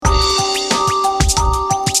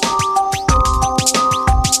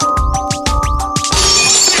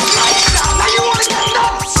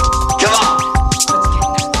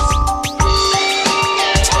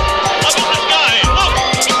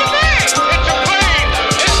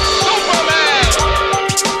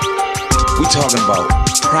talking about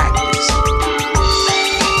practice.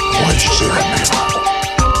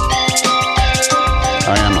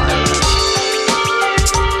 I am Iron.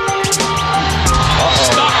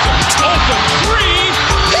 Stockton, open three.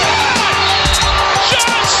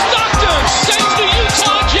 John Stockton sends the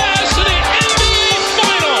Utah Jazz to the NBA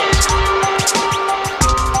Finals.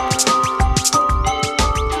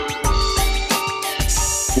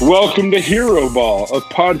 Welcome to Heroball, a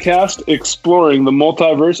podcast exploring the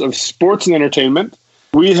multiverse of sports and entertainment.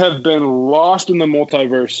 We have been lost in the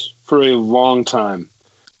multiverse for a long time,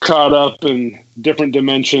 caught up in different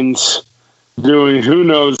dimensions, doing who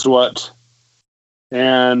knows what,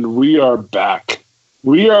 and we are back.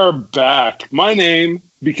 We are back. My name,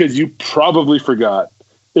 because you probably forgot,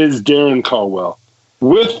 is Darren Caldwell.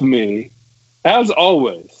 With me, as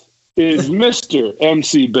always, is Mr.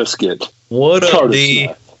 MC Biscuit. What up, Carter D?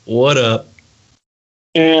 Smith. What up?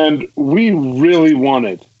 And we really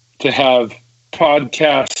wanted to have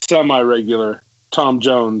podcast semi-regular Tom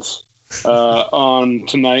Jones on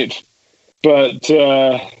tonight, but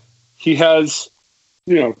he has,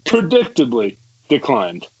 predictably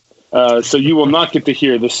declined. So you will not get to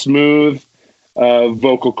hear the smooth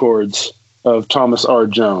vocal cords of Thomas R.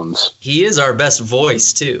 Jones. He is our best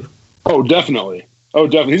voice, too. Oh, definitely.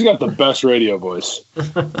 He's got the best radio voice.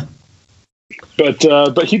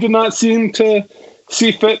 But he did not seem to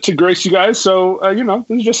see fit to grace you guys. So,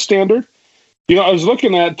 this is just standard. I was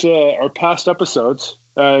looking at our past episodes.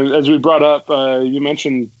 As we brought up, you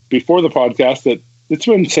mentioned before the podcast that it's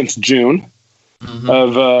been since June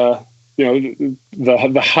of,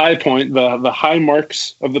 the high point, the high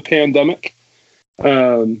marks of the pandemic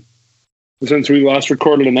since we last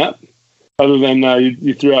recorded an ep. Other than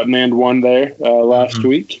you threw out an and one there last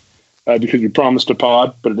week because you promised a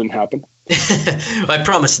pod, but it didn't happen. I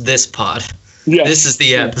promised this pod. Yes. This is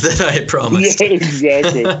the app that I had promised. Yeah,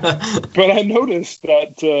 exactly. But I noticed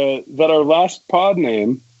that our last pod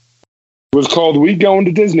name was called We Going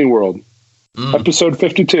to Disney World, episode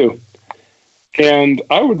 52. And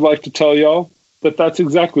I would like to tell y'all that that's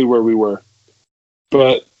exactly where we were.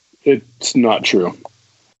 But it's not true.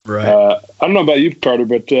 Right. I don't know about you, Carter,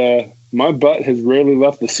 but my butt has rarely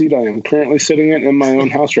left the seat I am currently sitting in my own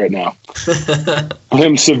house right now. I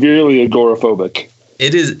am severely agoraphobic.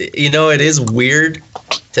 It is weird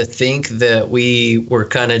to think that we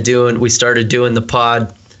started doing the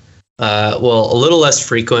pod, a little less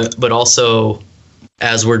frequent, but also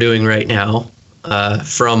as we're doing right now,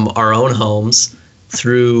 from our own homes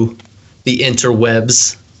through the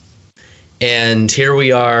interwebs. And here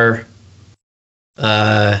we are,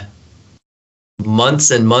 months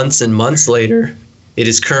and months and months later. It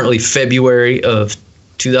is currently February of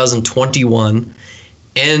 2021.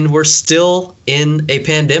 And we're still in a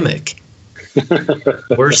pandemic.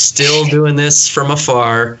 We're still doing this from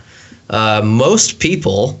afar. Most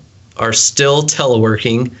people are still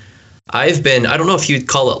teleworking. I don't know if you'd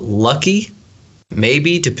call it lucky,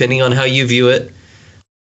 maybe, depending on how you view it.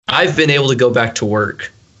 I've been able to go back to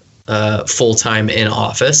work full-time in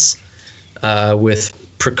office with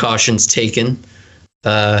precautions taken.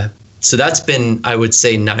 So that's been, I would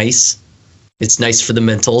say, nice. It's nice for the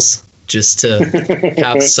mentals. Just to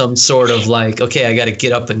have some sort of okay, I got to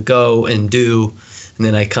get up and go and do, and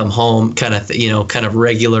then I come home, kind of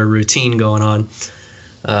regular routine going on.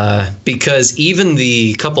 Because even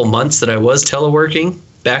the couple months that I was teleworking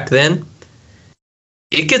back then,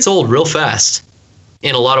 it gets old real fast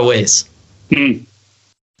in a lot of ways.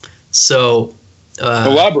 So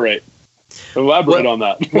elaborate on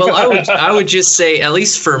that. Well, I would just say, at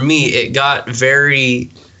least for me, it got very.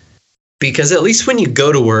 Because at least when you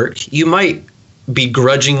go to work, you might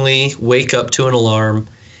begrudgingly wake up to an alarm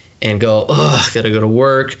and go, oh, I got to go to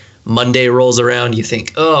work. Monday rolls around. You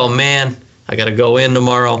think, oh, man, I got to go in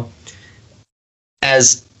tomorrow.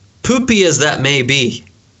 As poopy as that may be,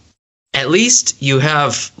 at least you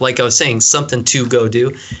have, like I was saying, something to go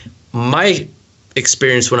do. My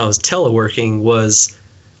experience when I was teleworking was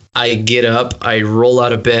I get up, I roll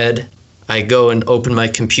out of bed, I go and open my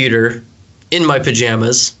computer in my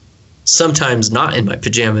pajamas. Sometimes not in my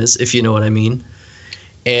pajamas, if you know what I mean.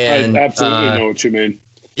 And I absolutely know what you mean.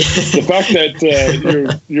 The fact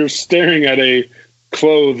that you're staring at a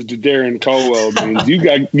clothed Darren Caldwell means you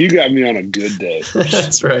got me on a good day.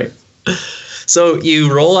 That's right. So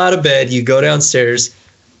you roll out of bed, you go downstairs,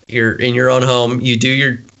 you're in your own home, you do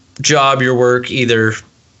your job, your work. Either,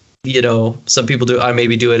 some people do. I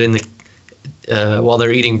maybe do it in the while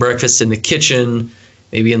they're eating breakfast in the kitchen.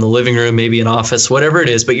 Maybe in the living room, maybe an office, whatever it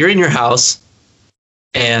is. But you're in your house,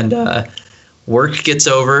 and work gets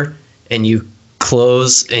over, and you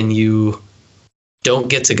close and you don't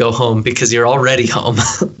get to go home because you're already home.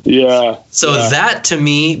 Yeah. So that to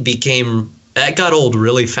me that got old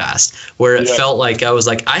really fast, where it felt like I was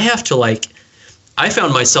like, I have to I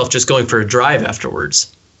found myself just going for a drive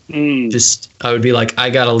afterwards. I would be like, I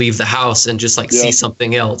got to leave the house and just see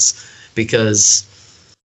something else, because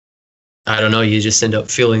I don't know, you just end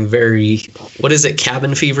up feeling very, what is it,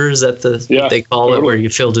 cabin fever? Is that what they call it, where you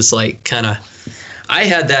feel just kind of, I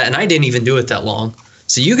had that and I didn't even do it that long.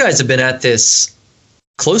 So you guys have been at this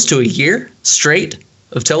close to a year straight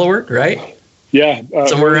of telework, right? Yeah.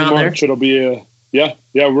 Somewhere around March, there? It'll be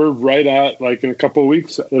we're right at, in a couple of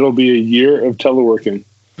weeks, it'll be a year of teleworking.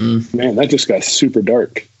 Man, that just got super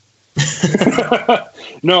dark.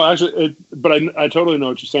 No, actually, but I totally know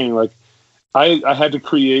what you're saying. I had to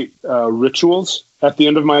create rituals at the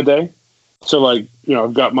end of my day. So I've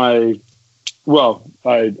got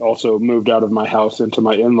I also moved out of my house into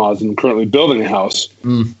my in-laws and currently building a house.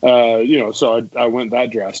 So I went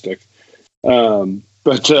that drastic. No,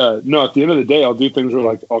 at the end of the day, I'll do things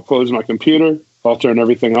where I'll close my computer, I'll turn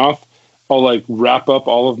everything off, I'll wrap up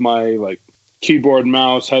all of my keyboard,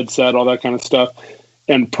 mouse, headset, all that kind of stuff,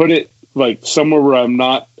 and put it somewhere where I'm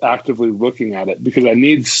not actively looking at it, because I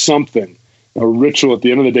need something, a ritual at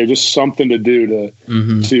the end of the day, just something to do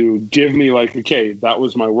to give me okay, that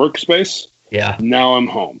was my workspace. Yeah. Now I'm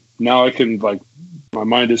home. Now I can my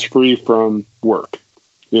mind is free from work,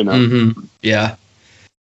 Yeah.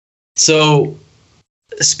 So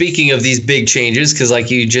speaking of these big changes,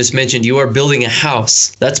 because you just mentioned, you are building a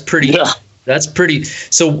house. That's pretty.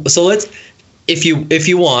 So let's, if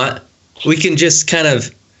you want, we can just kind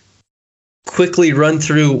of quickly run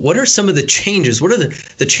through what are some of the changes. What are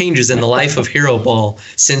the changes in the life of Heroball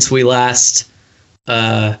since we last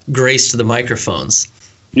graced the microphones?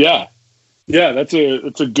 Yeah, that's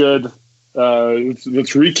a good.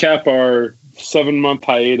 Let's recap our 7-month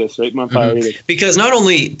hiatus, 8-month hiatus. Because not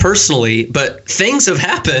only personally, but things have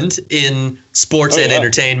happened in sports and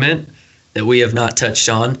entertainment that we have not touched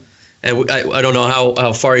on. And I don't know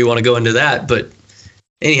how far you want to go into that, but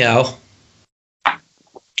anyhow.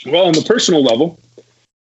 Well, on the personal level,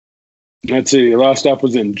 let's see, last stop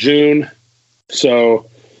was in June. So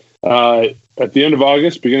at the end of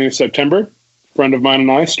August, beginning of September, a friend of mine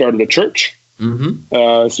and I started a church.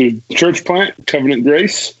 So church plant, Covenant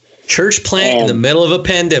Grace. Church plant in the middle of a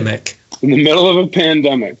pandemic. In the middle of a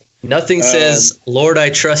pandemic. Nothing says, Lord,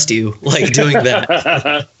 I trust you, like doing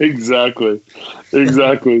that. Exactly.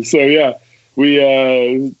 So,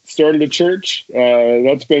 we started a church.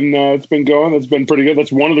 It's been going. That's been pretty good.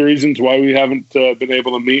 That's one of the reasons why we haven't been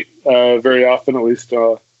able to meet very often, at least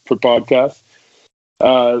for podcasts.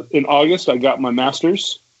 In August, I got my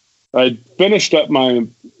master's. I finished up my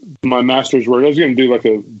master's work. I was going to do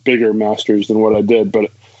a bigger master's than what I did,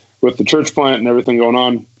 but with the church plant and everything going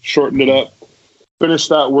on, shortened it up. Finished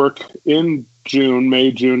that work in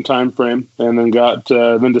May, June timeframe, and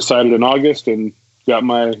then decided in August and got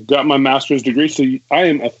my master's degree. So I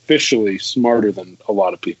am officially smarter than a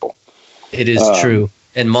lot of people. It is true.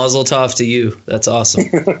 And mazel tov to you. That's awesome.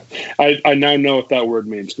 I now know what that word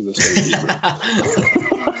means, because it's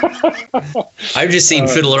I've just seen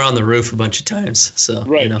Fiddler on the Roof a bunch of times. So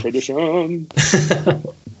right, tradition.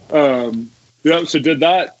 So did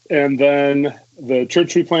that, and then the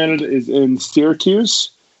church we planted is in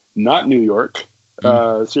Syracuse, not New York.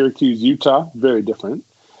 Syracuse, Utah, very different.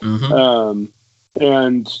 And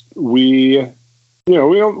we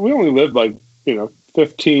only live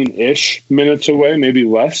 15-ish minutes away, maybe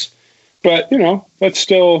less, but that's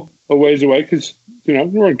still a ways away, because we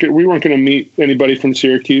weren't going to meet anybody from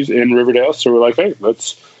Syracuse in Riverdale. So we're like, hey,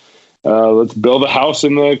 let's build a house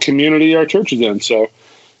in the community our church is in. So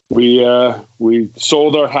we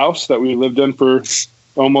sold our house that we lived in for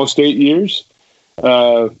almost 8 years,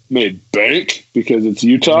 made bank because it's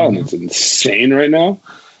Utah and it's insane right now.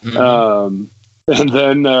 And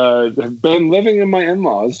then I've been living in my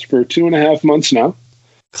in-laws for 2.5 months now.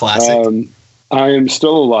 Classic. I am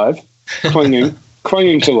still alive,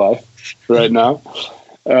 clinging to life right now.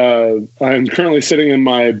 I'm currently sitting in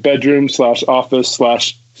my bedroom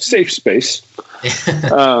 /office /safe space.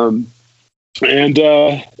 And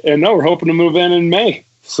no, we're hoping to move in May.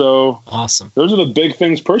 So awesome. Those are the big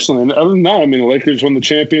things personally. And other than that, the Lakers won the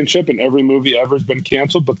championship and every movie ever has been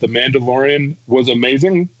canceled, but The Mandalorian was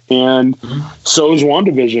amazing. And so is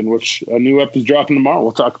WandaVision, which a new episode is dropping tomorrow.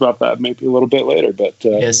 We'll talk about that maybe a little bit later, but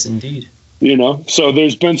yes, indeed. So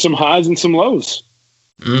there's been some highs and some lows.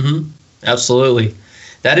 Absolutely.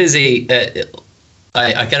 That is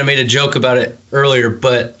I kind of made a joke about it earlier,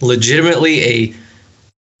 but legitimately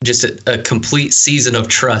a complete season of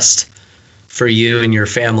trust for you and your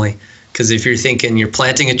family. Because if you're thinking you're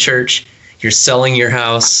planting a church, you're selling your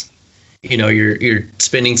house, you're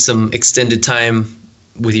spending some extended time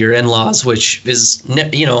with your in-laws, which is,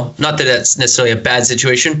 not that that's necessarily a bad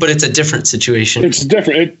situation, but it's a different situation. It's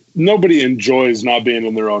different. Nobody enjoys not being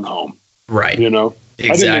in their own home. Right. Exactly.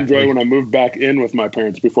 I didn't enjoy when I moved back in with my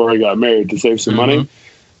parents before I got married to save some money.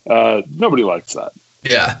 Nobody likes that.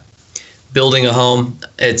 Yeah. Building a home.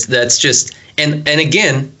 That's just, and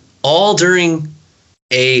again, all during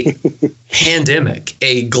a pandemic,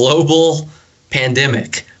 a global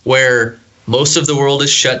pandemic where most of the world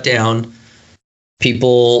is shut down.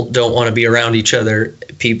 People don't want to be around each other.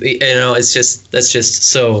 People, that's just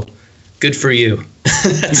so good for you.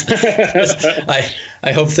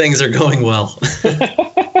 I hope things are going well.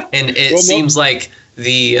 And it seems like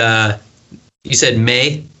you said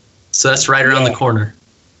May, so that's right around the corner.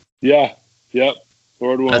 Yeah. Yep.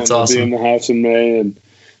 Lord willing, that's awesome. I'll be in the house in May,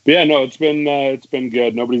 it's been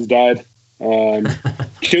good. Nobody's died.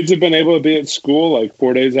 Kids have been able to be at school like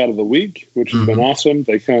 4 days out of the week, which has been awesome.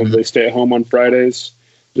 They they stay at home on Fridays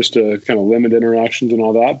just to kind of limit interactions and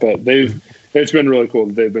all that. But it's been really cool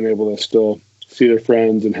that they've been able to still see their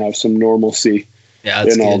friends and have some normalcy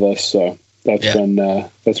in all this. So that's been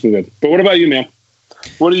good. But what about you, man?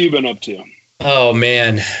 What have you been up to? Oh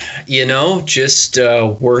man, just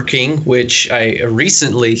working, which I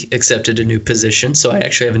recently accepted a new position. So I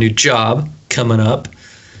actually have a new job coming up.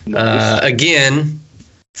 Nice. Again,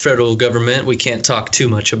 federal government, we can't talk too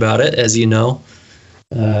much about it, as you know.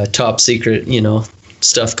 Top secret,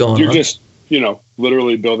 stuff going on. You're just,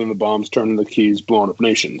 literally building the bombs, turning the keys, blowing up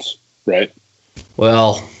nations, right?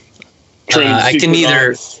 Well, I can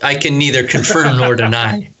neither confirm nor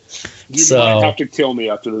deny. You might have to kill me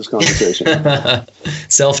after this conversation.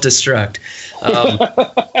 Self-destruct.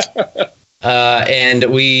 And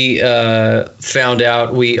we found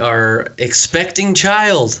out we are expecting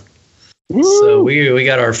child. Woo! So we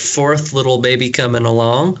got our fourth little baby coming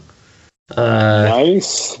along.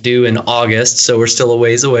 Nice. Due in August, so we're still a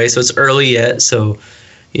ways away. So it's early yet. So,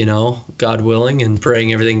 God willing and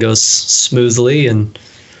praying everything goes smoothly.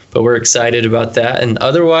 But we're excited about that. And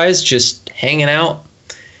otherwise, just hanging out.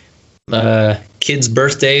 Kids'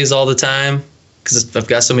 birthdays all the time. Because I've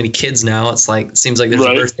got so many kids now, it seems like there's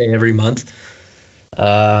a birthday every month.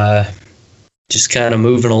 Just kind of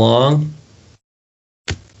moving along.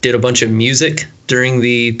 Did a bunch of music during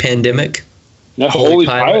the pandemic. That Holy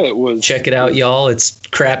Pilot was... Check it out, y'all. It's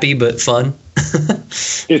crappy, but fun.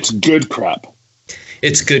 It's good crap.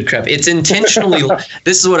 It's good crap. It's intentionally...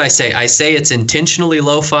 This is what I say. I say it's intentionally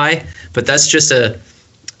lo-fi, but that's just a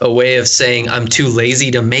way of saying I'm too lazy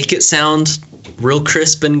to make it sound real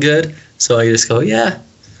crisp and good. So I just go,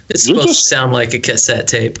 it's supposed to sound like a cassette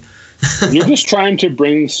tape. You're just trying to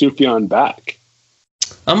bring Sufjan back.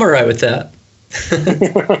 I'm all right with that.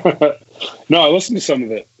 No, I listened to some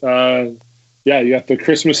of it. You got the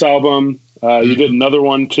Christmas album. You did another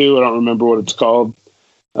one too. I don't remember what it's called.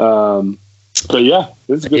 But yeah,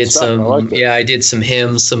 it's good stuff. I liked it. I did some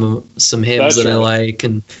hymns, some hymns I like,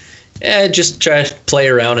 and just try to play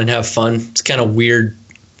around and have fun. It's kind of weird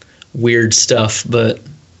stuff, but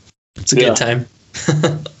it's a good time.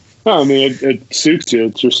 I mean, it suits you.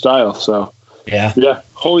 It's your style. So yeah.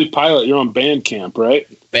 Holy Pilot, you're on Bandcamp, right?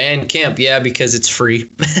 Bandcamp, because it's free.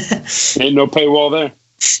 Ain't no paywall there.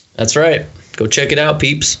 That's right. Go check it out,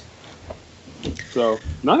 peeps. So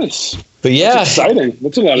nice. But that's exciting.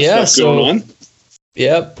 That's a lot of stuff going on.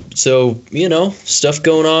 Yep. So stuff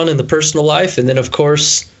going on in the personal life, and then of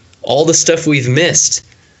course all the stuff we've missed.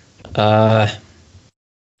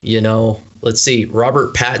 Let's see.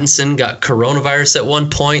 Robert Pattinson got coronavirus at one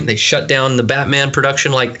point. They shut down the Batman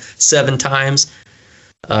production like 7 times.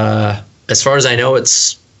 As far as I know,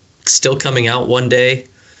 it's still coming out one day.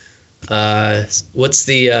 What's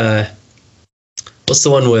the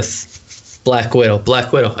one with Black Widow?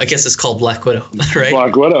 Black Widow. I guess it's called Black Widow, right?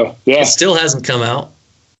 Black Widow. Yeah. It still hasn't come out.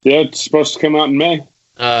 Yeah, it's supposed to come out in May.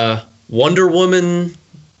 Wonder Woman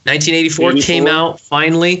 1984 came out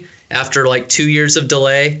finally after like 2 years of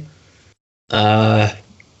delay. What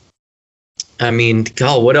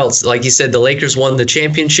else? Like you said, the Lakers won the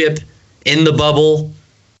championship in the bubble.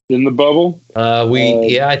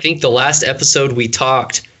 I think the last episode we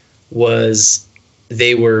talked was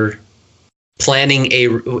they were planning a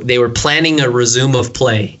resume of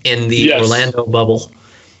play in the Orlando bubble.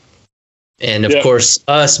 And of course,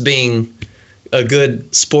 us being a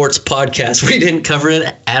good sports podcast, we didn't cover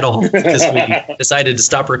it at all because we decided to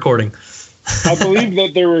stop recording. I believe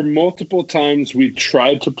that there were multiple times we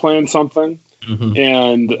tried to plan something,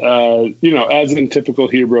 and as in typical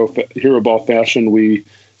hero ball fashion, we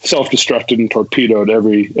self-destructed and torpedoed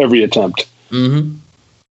every attempt.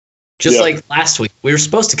 Just like last week. We were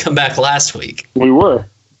supposed to come back last week. We were.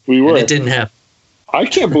 And it didn't happen. I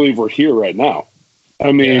can't believe we're here right now.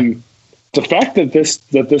 I mean, the fact that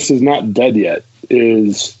this is not dead yet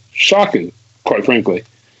is shocking, quite frankly.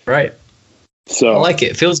 Right. So I like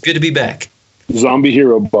it. It feels good to be back. Zombie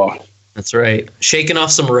hero ball. That's right. Shaking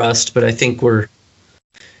off some rust, but I think you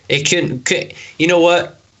know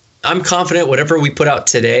what? I'm confident whatever we put out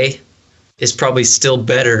today is probably still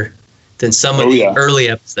better than some of the early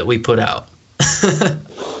eps that we put out.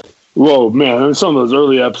 Whoa, man, some of those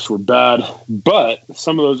early eps were bad, but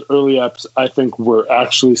some of those early eps I think were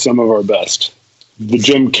actually some of our best. The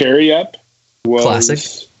Jim Carrey ep was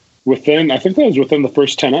classic. I think that was within the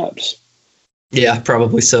first 10 eps. Yeah,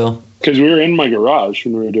 probably so. Because we were in my garage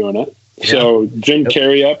when we were doing it. Yeah. So Jim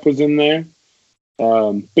Carrey ep was in there.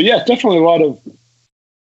 But yeah, definitely a lot of,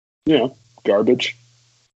 garbage.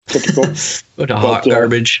 Typical. Hot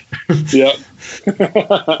garbage. Yeah.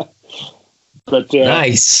 But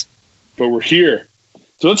nice. But we're here.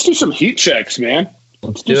 So let's do some heat checks, man.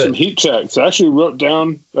 Let's do some heat checks. I actually wrote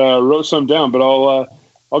some down, but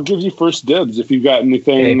I'll give you first dibs if you've got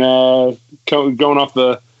anything going off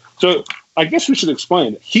the. So I guess we should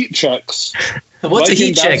explain heat checks. What's a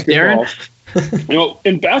heat check, Darren?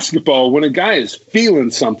 In basketball, when a guy is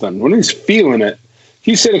feeling something, when he's feeling it,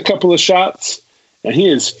 he's hit a couple of shots and he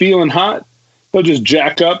is feeling hot. They'll just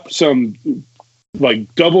jack up some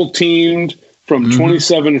like double teamed from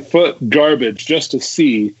 27-foot garbage just to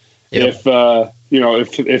see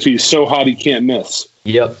if he's so hot he can't miss.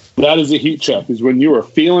 Yep. That is a heat check, is when you are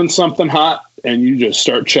feeling something hot and you just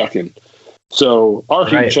start chucking. So our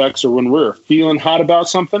heat checks are when we're feeling hot about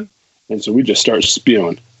something, and so we just start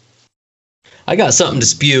spewing. I got something to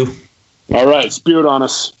spew. All right, spew it on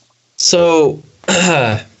us. So,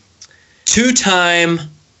 2-time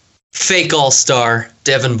fake all-star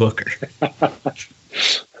Devin Booker.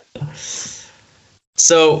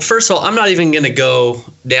 So, first of all, I'm not even going to go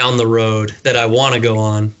down the road that I want to go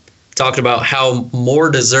on, talking about how more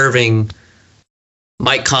deserving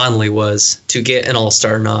Mike Conley was to get an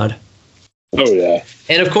all-star nod. Oh, yeah.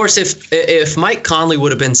 And, of course, if Mike Conley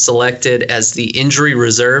would have been selected as the injury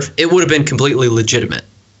reserve, it would have been completely legitimate.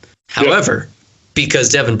 However, because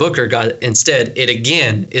Devin Booker got it instead, it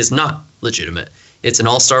again is not legitimate. It's an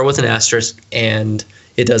all-star with an asterisk, and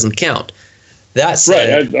it doesn't count. That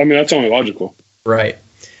said, right. I mean, that's only logical. Right.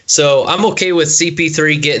 So I'm okay with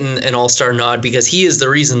CP3 getting an all-star nod because he is the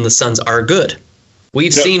reason the Suns are good.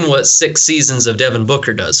 We've seen what 6 seasons of Devin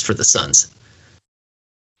Booker does for the Suns.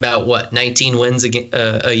 About 19 wins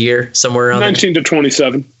a year, somewhere around 19 to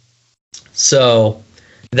 27. So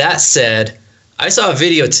that said, I saw a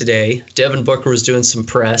video today. Devin Booker was doing some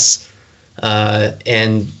press,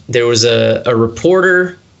 and there was a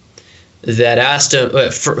reporter that asked him,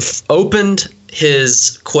 opened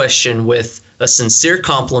his question with a sincere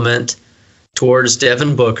compliment towards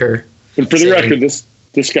Devin Booker. And for the record,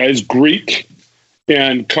 this guy is Greek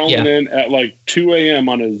and calling in at like 2 a.m.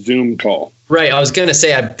 on a Zoom call. Right. I was going to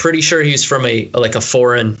say, I'm pretty sure he's from a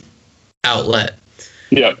foreign outlet.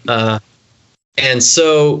 Yeah. And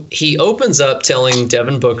so he opens up telling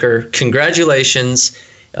Devin Booker, congratulations.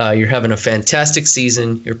 You're having a fantastic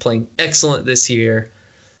season. You're playing excellent this year.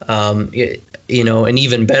 An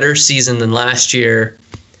even better season than last year.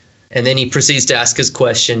 And then he proceeds to ask his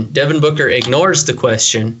question. Devin Booker ignores the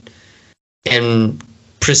question and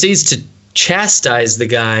proceeds to chastise the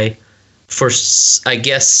guy for, I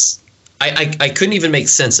guess, I couldn't even make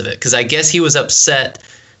sense of it because I guess he was upset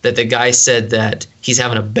that the guy said that he's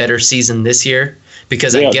having a better season this year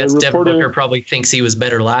because I guess Devin Booker probably thinks he was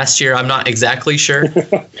better last year. I'm not exactly sure.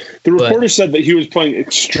 The reporter said that he was playing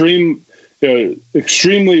extremely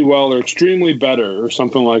well or extremely better or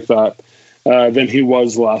something like that than he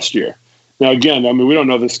was last year. Now, again, I mean, we don't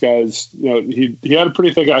know this guy's, he had a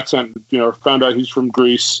pretty thick accent, found out he's from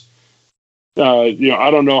Greece. I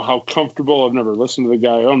don't know how comfortable. I've never listened to the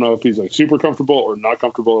guy. I don't know if he's like super comfortable or not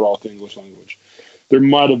comfortable at all with the English language. There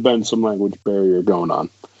might have been some language barrier going on.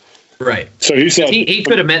 Right. So he said he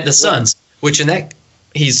could have meant the Suns, which in that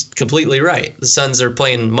he's completely right. The Suns are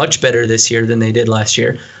playing much better this year than they did last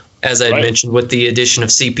year, as I mentioned with the addition of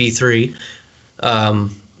CP3,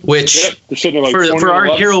 which for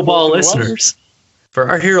our Hero Ball listeners,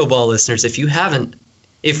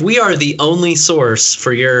 if we are the only source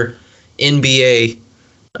for your NBA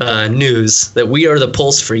news, that we are the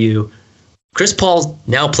pulse for you. Chris Paul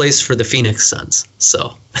now plays for the Phoenix Suns,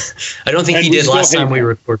 so I don't think he did last time we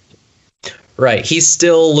recorded. Right, he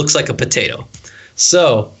still looks like a potato.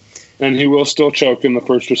 So, and he will still choke in the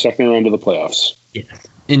first or second round of the playoffs. Yeah,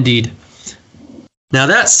 indeed. Now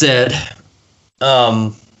that said,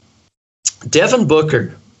 Devin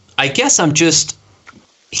Booker, I guess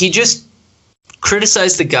he just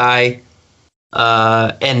criticized the guy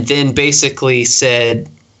and then basically said,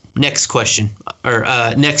 next question, or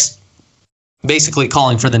next, basically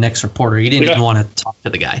calling for the next reporter. He didn't even want to talk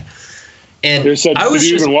to the guy. And he said, did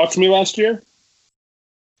you even watch me last year?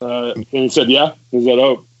 And he said, yeah. He said,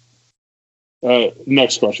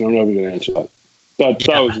 next question. I'm never going to answer that.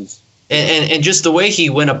 That was his. And just the way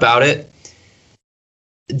he went about it,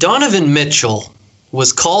 Donovan Mitchell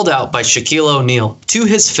was called out by Shaquille O'Neal to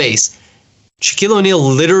his face. Shaquille O'Neal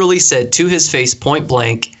literally said to his face, point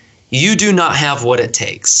blank, "You do not have what it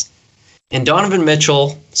takes." And Donovan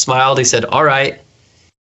Mitchell smiled. He said, "All right,"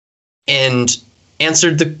 and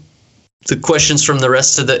answered the questions from the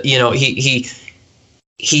rest of the.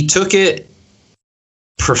 He took it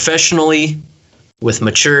professionally with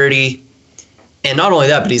maturity, and not only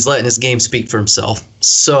that, but he's letting his game speak for himself.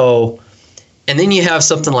 So, and then you have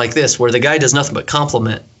something like this where the guy does nothing but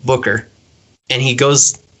compliment Booker, and he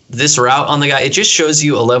goes this route on the guy. It just shows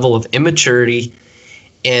you a level of immaturity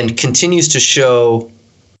and continues to show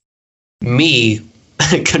me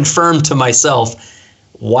confirm to myself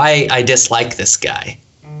why I dislike this guy.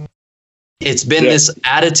 It's been this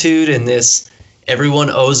attitude and this everyone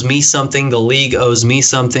owes me something, the league owes me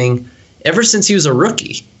something, ever since he was a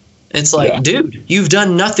rookie. It's like, dude, you've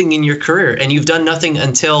done nothing in your career, and you've done nothing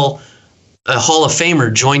until a Hall of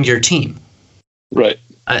Famer joined your team. Right.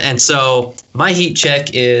 And so my heat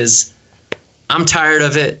check is, I'm tired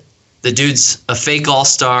of it. The dude's a fake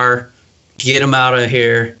all-star. Get him out of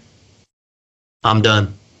here. I'm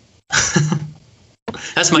done.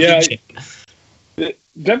 That's my heat check.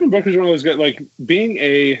 Devin Booker's one of those guys, like being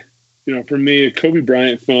for me, a Kobe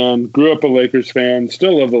Bryant fan, grew up a Lakers fan,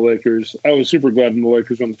 still love the Lakers. I was super glad when the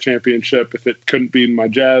Lakers won the championship if it couldn't be my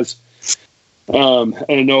Jazz. And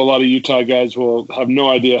I know a lot of Utah guys will have no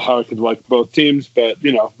idea how I could like both teams, but,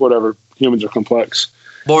 whatever. Humans are complex.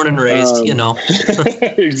 Born and raised,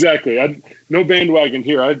 Exactly. No bandwagon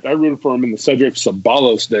here. I rooted for him in the Cedric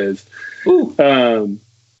Sabalos days.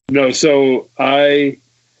 So I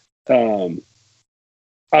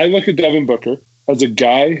look at Devin Booker as a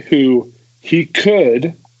guy who he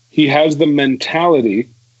has the mentality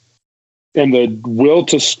and the will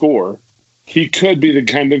to score. He could be the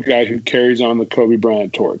kind of guy who carries on the Kobe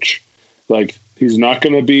Bryant torch. Like, he's not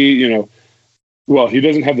going to be, he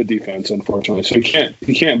doesn't have the defense, unfortunately, so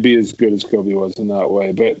he can't be as good as Kobe was in that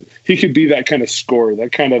way, but he could be that kind of scorer,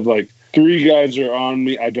 that kind of like, three guys are on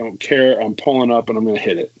me, I don't care, I'm pulling up and I'm going to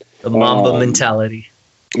hit it. The Mamba mentality.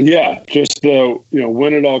 Yeah, just the,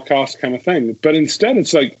 win at all costs kind of thing. But instead,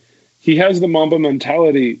 it's like he has the Mamba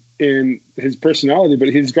mentality in his personality, but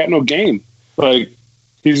he's got no game. Like,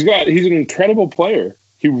 he's an incredible player.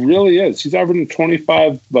 He really is. He's averaging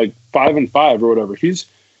 25, like 5 and 5 or whatever. He's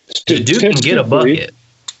dude can get a bucket.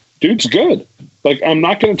 Dude's good. Like, I'm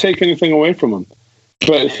not going to take anything away from him,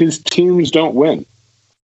 but his teams don't win.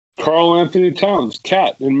 Karl Anthony Towns,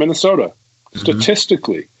 Cat in Minnesota,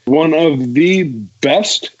 statistically one of the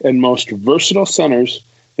best and most versatile centers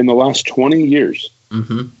in the last 20 years.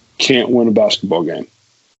 Can't win a basketball game.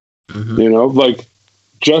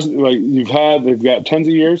 Just like they've got tons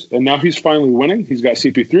of years, and now he's finally winning. He's got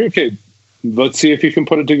CP3. Okay, let's see if he can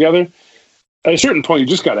put it together. At a certain point, you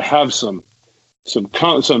just got to have some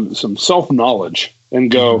self-knowledge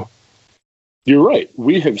and go, you're right.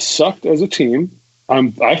 We have sucked as a team.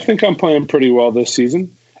 I think I'm playing pretty well this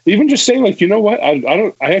season. Even just saying, like, you know what?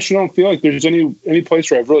 I actually don't feel like there's any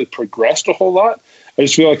place where I've really progressed a whole lot. I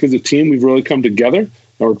just feel like as a team, we've really come together and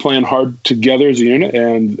we're playing hard together as a unit,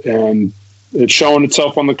 and it's showing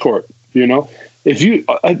itself on the court. If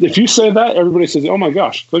you say that, everybody says, "Oh my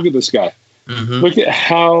gosh, look at this guy! Look at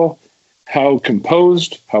how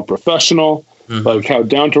composed, how professional, like how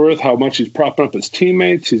down to earth, how much he's propping up his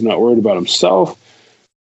teammates. He's not worried about himself."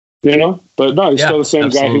 But no, he's still the same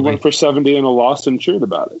guy who went for 70 and a loss and cheered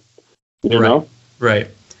about it. You know? Right.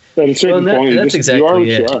 At a certain point, that's exactly you are what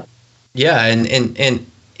it. you are. Yeah, and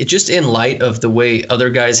it just in light of the way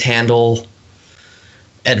other guys handle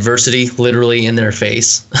adversity literally in their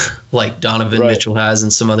face, like Donovan Mitchell has,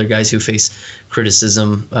 and some other guys who face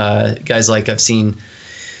criticism. Guys like I've seen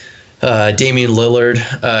Damian Lillard.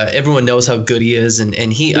 Everyone knows how good he is, and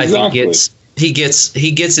he exactly. I think he gets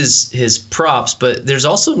his props, but there's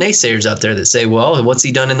also naysayers out there that say, well, what's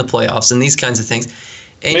he done in the playoffs and these kinds of things.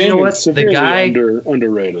 And you know what? The guy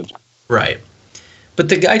underrated. Right. But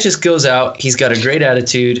the guy just goes out, he's got a great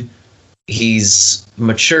attitude, he's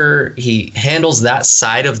mature, he handles that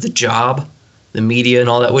side of the job, the media and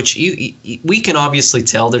all that, which we can obviously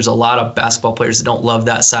tell there's a lot of basketball players that don't love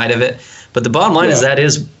that side of it, but the bottom line is that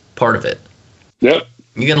is part of it. Yep.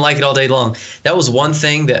 You're gonna like it all day long. That was one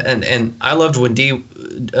thing that, and I loved when D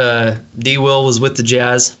Will was with the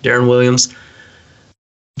Jazz, Darren Williams.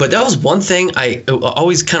 But that was one thing I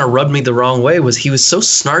always kind of rubbed me the wrong way, was he was so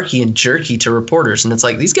snarky and jerky to reporters, and it's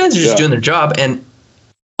like, these guys are just doing their job. And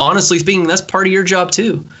honestly speaking, that's part of your job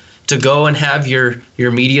too, to go and have your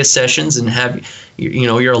media sessions and have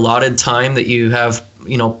your allotted time that you have,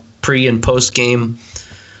 pre and post game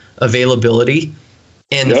availability.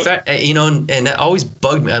 And the fact, and that always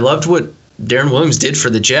bugged me. I loved what Darren Williams did for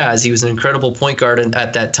the Jazz. He was an incredible point guard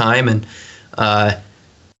at that time, and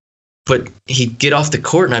but he'd get off the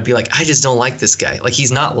court, and I'd be like, I just don't like this guy. Like,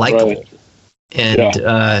 he's not likable. Right. And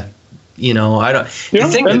I don't.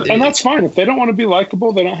 And that's fine. If they don't want to be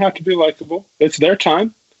likable, they don't have to be likable. It's their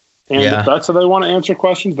time, and if that's how they want to answer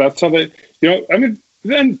questions, that's how they.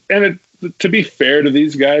 To be fair to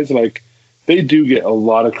these guys, like, they do get a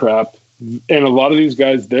lot of crap. And a lot of these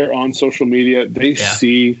guys, they're on social media. They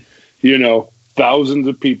see, thousands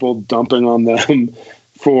of people dumping on them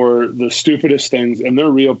for the stupidest things, and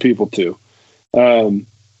they're real people too. And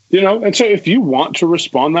so if you want to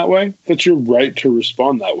respond that way, that's your right to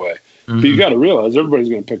respond that way. Mm-hmm. But you got to realize everybody's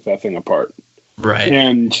going to pick that thing apart. Right.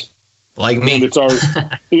 And like me. And it's our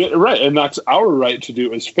right. And that's our right to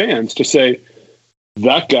do as fans, to say,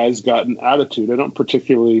 that guy's got an attitude I don't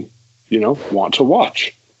particularly, want to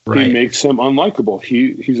watch. Right. He makes him unlikable.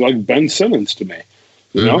 He's like Ben Simmons to me.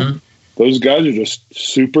 Those guys are just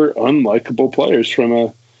super unlikable players from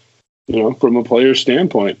a player's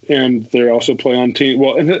standpoint, and they also play on team.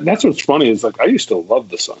 Well, and that's what's funny is, like, I used to love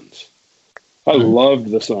the Suns. I loved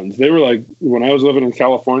the Suns. They were like, when I was living in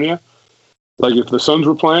California, like, if the Suns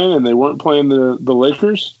were playing and they weren't playing the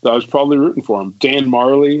Lakers, I was probably rooting for them. Dan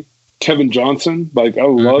Marley, Kevin Johnson, like, I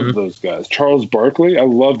loved those guys. Charles Barkley, I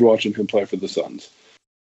loved watching him play for the Suns.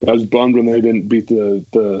 I was bummed when they didn't beat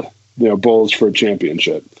the Bulls for a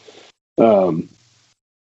championship. And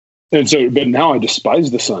so, but now I despise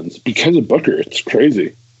the Suns because of Booker. It's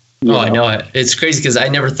crazy. I know it. It's crazy because I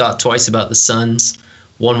never thought twice about the Suns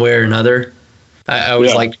one way or another. I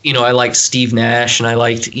was like, I liked Steve Nash, and I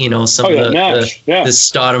liked, some of the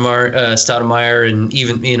Stoudemire and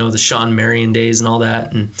even, the Sean Marion days and all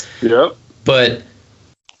that. But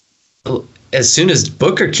as soon as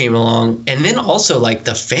Booker came along, and then also, like,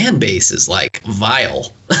 the fan base is, like,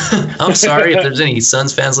 vile. I'm sorry if there's any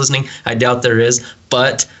Suns fans listening. I doubt there is,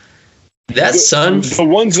 but that the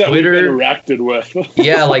ones that Twitter, we've interacted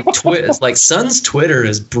with. like Suns Twitter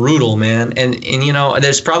is brutal, man. And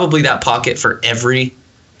there's probably that pocket for every.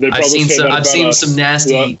 I've seen some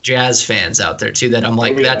nasty Jazz fans out there too that I'm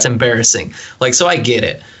like, that's embarrassing. Like, so I get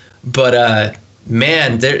it, but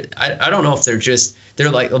man, I don't know if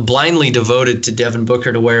they're like blindly devoted to Devin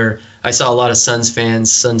Booker, to where I saw a lot of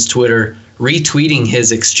Suns Twitter retweeting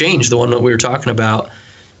his exchange, the one that we were talking about,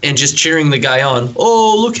 and just cheering the guy on.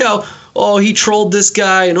 Oh, look how he trolled this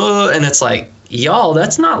guy, and it's like, y'all,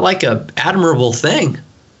 that's not like a admirable thing.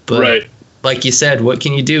 But like you said, what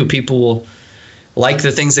can you do? People will like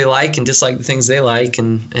the things they like and dislike the things they like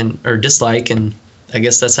or dislike, and I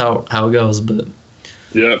guess that's how it goes. But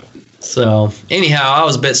so anyhow, I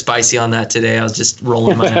was a bit spicy on that today. I was just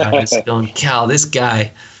rolling my eyes, going, "Cal, this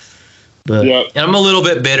guy." But and I'm a little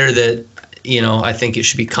bit bitter that I think it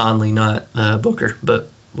should be Conley, not Booker. But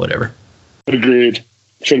whatever. Agreed.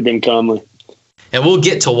 Should have been Conley. And we'll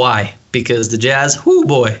get to why, because the Jazz, whoo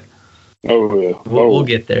boy. Oh yeah. We'll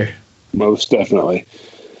get there. Most definitely.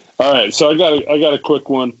 All right, so I got a quick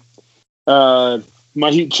one. My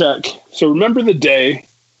heat check. So remember the day,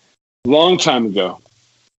 long time ago,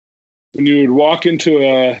 when you would walk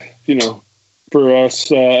into for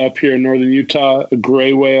us up here in northern Utah, a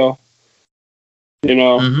gray whale.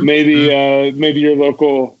 Maybe your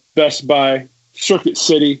local Best Buy, Circuit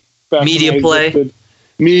City, Media Play.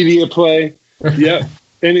 Yep.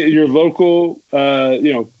 And your local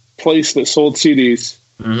place that sold CDs.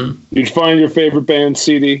 You'd find your favorite band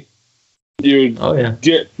CD. You'd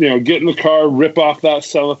get in the car, rip off that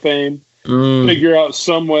cellophane, figure out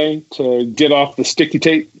some way to get off the sticky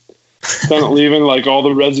tape, not leaving like all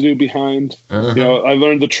the residue behind. I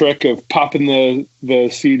learned the trick of popping the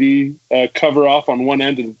CD cover off on one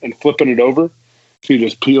end and flipping it over, so you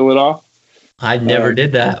just peel it off. I never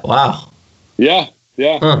did that. Wow. Yeah.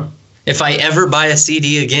 Huh. If I ever buy a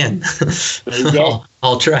CD again, there you go.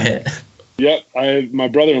 I'll try it. Yep. My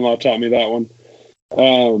brother-in-law taught me that one.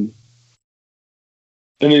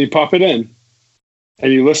 And then you pop it in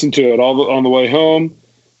and you listen to it on the way home.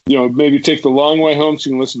 Maybe take the long way home so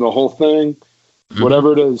you can listen to the whole thing.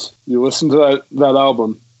 Whatever it is, you listen to that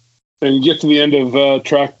album, and you get to the end of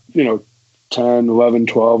track, 10, 11,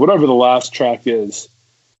 12, whatever the last track is.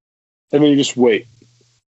 And then you just wait.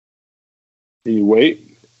 and you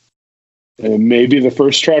wait, and maybe the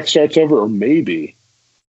first track starts over, or maybe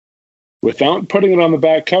without putting it on the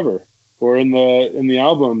back cover or in the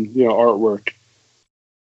album, artwork,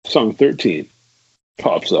 song 13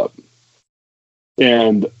 pops up.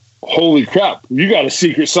 And holy crap, you got a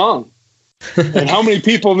secret song. And how many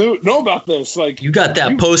people know about this? Like, you got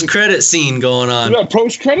that post-credit scene going on. That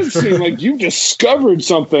post-credit scene, like you discovered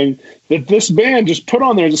something that this band just put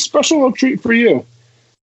on there as a special little treat for you.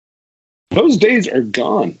 Those days are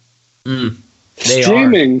gone.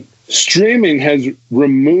 Streaming has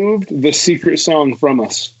removed the secret song from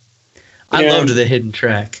us. I loved the hidden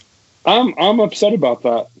track. I'm upset about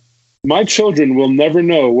that. My children will never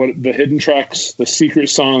know what the hidden tracks, the secret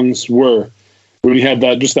songs were when we had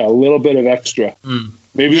that little bit of extra.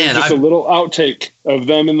 Maybe it was just a little outtake of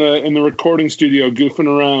them in the recording studio goofing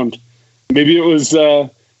around. Maybe it was the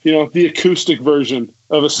acoustic version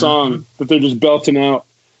of a song that they're just belting out.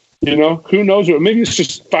 Who knows what? Maybe it's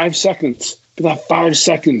just 5 seconds. But that 5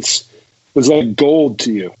 seconds was like gold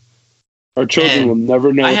to you. Our children will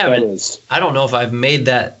never know what that is. I don't know if I've made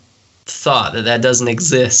that thought that doesn't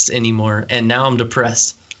exist anymore, and now I'm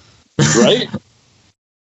depressed. Right?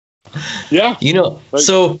 Yeah.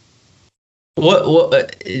 So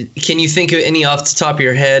what can you think of any off the top of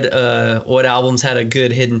your head what albums had a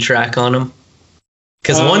good hidden track on them?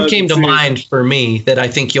 Because one came to mind for me that I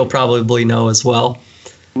think you'll probably know as well.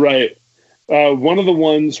 Right. One of the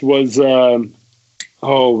ones was I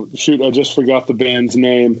just forgot the band's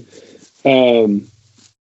name.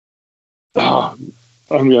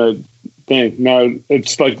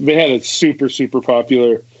 It's like they had a super, super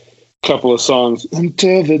popular couple of songs.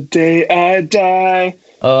 Until the Day I Die.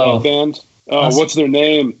 Band. What's their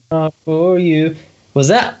name? For you. Was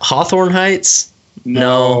that Hawthorne Heights?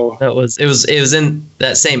 No, it was in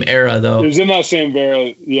that same era though. It was in that same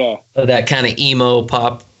era, yeah. That kind of emo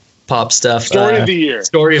pop stuff. Story of the Year.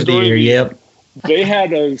 Story of the Year, yep. They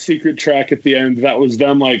had a secret track at the end that was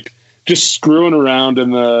them like just screwing around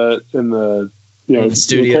in the recording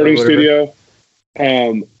studio.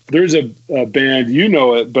 There's a band,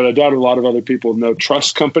 it, but I doubt a lot of other people know.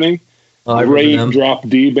 Trust Company, great Drop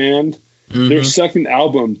D band. Their second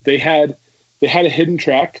album, they had a hidden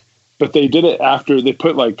track, but they did it after they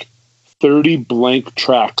put like 30 blank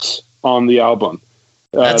tracks on the album.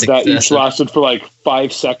 That each lasted for like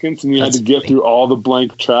 5 seconds, and you had to get through all the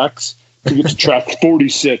blank tracks to get to track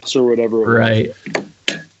 46 or whatever. Right.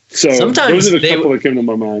 So sometimes those are the couple that came to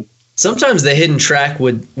my mind. Sometimes the hidden track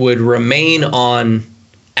would remain on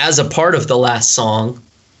as a part of the last song,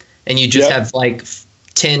 and you just have like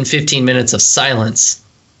 10, 15 minutes of silence.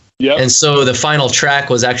 Yeah. And so the final track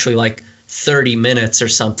was actually like 30 minutes or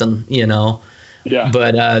something, Yeah.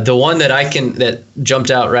 But the one that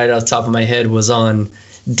jumped out right off the top of my head was on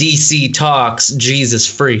DC Talk's Jesus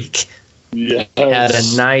Freak. Yeah. It had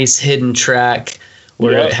a nice hidden track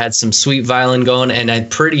where it had some sweet violin going, and I'm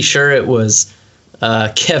pretty sure it was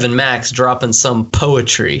Kevin Max dropping some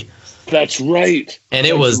poetry. That's right. And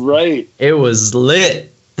it was lit.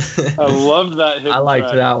 I loved that hidden I liked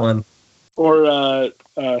track. that one. Or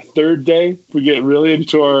Third Day. We get really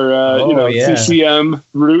into our CCM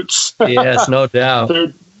roots. Yes, no doubt.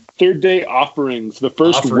 Third Day Offerings, the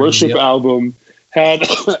first worship album, had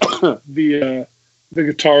the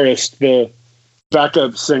guitarist, the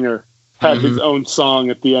backup singer, had his own song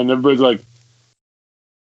at the end. Everybody's like,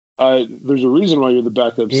 there's a reason why you're the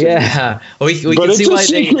backup singer. Yeah, we but can see why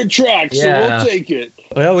it's a secret track, so we'll take it.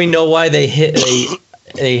 Well, we know why they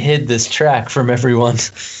hid this track from everyone.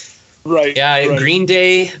 Right. Yeah, right. Green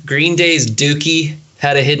Day's Dookie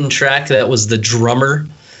had a hidden track that was the drummer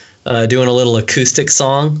doing a little acoustic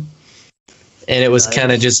song, and it was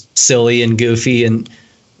kind of just silly and goofy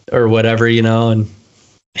or whatever, and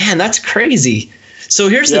man, that's crazy. So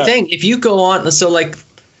here's the thing. If you go on,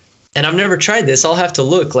 and I've never tried this, I'll have to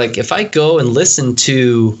look. Like, if I go and listen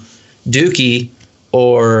to Dookie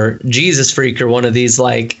or Jesus Freak or one of these,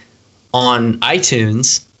 like, on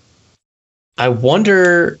iTunes, I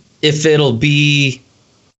wonder if it'll be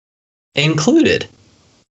included.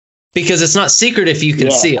 Because it's not secret if you can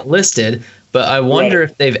see it listed, but I wonder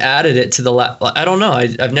if they've added it to the I don't know.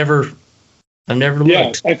 I've never looked.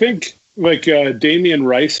 Yeah, I think like Damien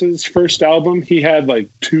Rice's first album, he had like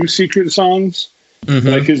 2 secret songs.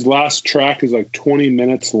 Like his last track is like 20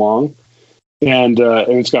 minutes long, and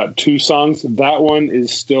it's got 2 songs. That one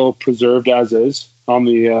is still preserved as is on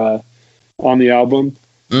the album.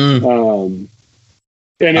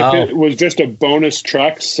 And if it was just a bonus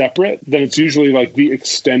track separate, then it's usually like the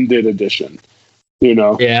extended edition,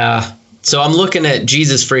 Yeah. So I'm looking at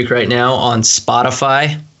Jesus Freak right now on Spotify.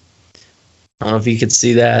 I don't know if you could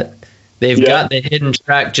see that. They've got the hidden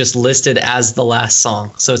track just listed as the last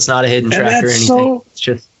song, so it's not a hidden track or anything. It's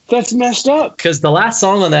just that's messed up. Because the last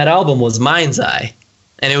song on that album was Mind's Eye,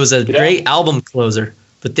 and it was a great album closer.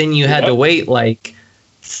 But then you had to wait 20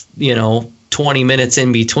 minutes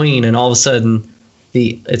in between, and all of a sudden,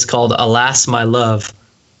 it's called "Alas, My Love"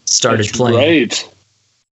 started playing. Right.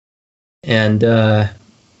 And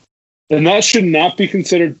that should not be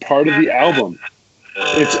considered part of the album.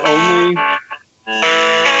 It's only.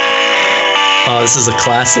 Oh, this is a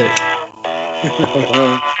classic.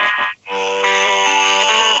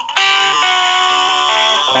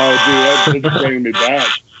 Oh, dude, that's bringing me back.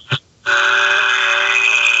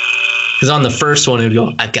 Because on the first one, it would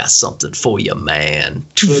go, "I got something for you, man."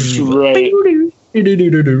 That's right.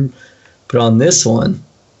 But on this one,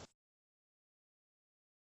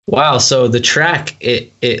 wow, so the track,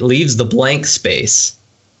 it leaves the blank space.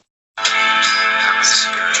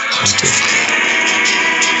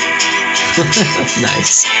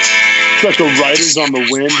 Nice. It's like a Riders on the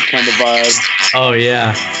Wind kind of vibe. Oh,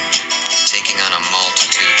 yeah. Taking on a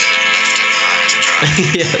multitude that had left him high and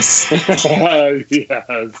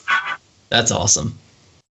dry. Yes. That's awesome.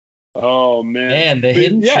 Oh, man. Man, the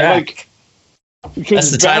hidden track.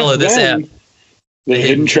 That's the title of this app. The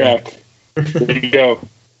hidden track. There you go.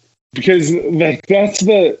 Because that's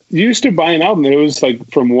used to buy an album. It was like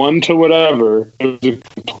from 1 to whatever. It was a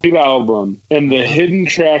complete album. And the hidden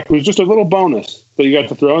track was just a little bonus that you got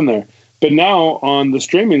to throw in there. But now on the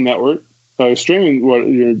streaming network, your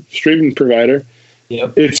streaming provider,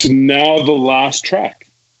 it's now the last track.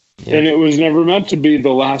 Yep. And it was never meant to be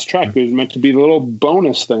the last track. It was meant to be the little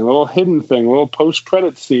bonus thing, a little hidden thing, a little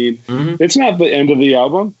post-credit scene. Mm-hmm. It's not the end of the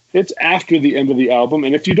album. It's after the end of the album.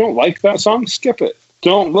 And if you don't like that song, skip it.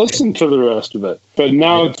 Don't listen to the rest of it. But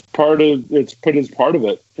now it's put as part of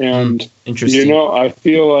it. And, interesting. I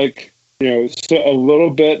feel like, a little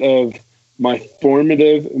bit of my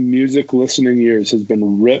formative music listening years has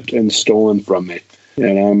been ripped and stolen from me.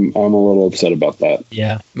 And I'm a little upset about that.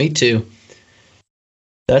 Yeah, me too.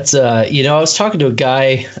 That's, I was talking to a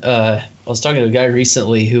guy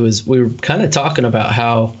recently we were kind of talking about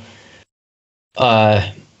how,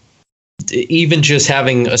 even just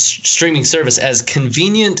having a streaming service, as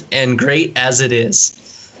convenient and great as it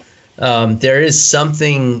is, there is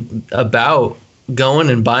something about going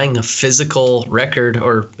and buying a physical record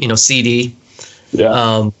or CD.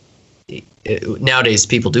 Yeah. Nowadays,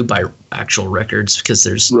 people do buy actual records because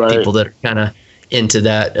there's people that are kind of into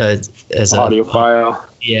that as audiophile.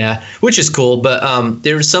 Yeah, which is cool. But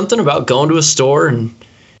there's something about going to a store and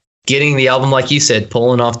getting the album, like you said,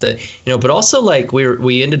 pulling off but also like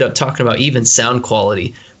we ended up talking about even sound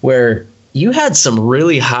quality, where you had some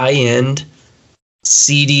really high end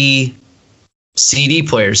CD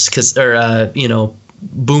players,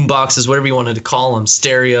 boom boxes, whatever you wanted to call them,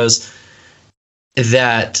 stereos,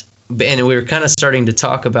 and we were kind of starting to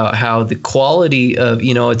talk about how the quality of,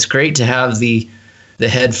 it's great to have the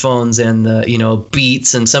headphones and the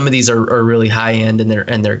Beats, and some of these are really high end and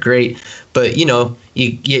they're great, but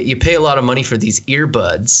you pay a lot of money for these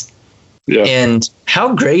earbuds, and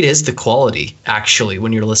how great is the quality actually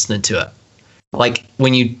when you're listening to it? Like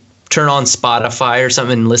when you turn on Spotify or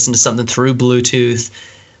something and listen to something through Bluetooth,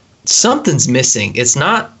 something's missing. And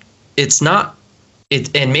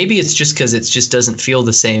maybe it's just because it just doesn't feel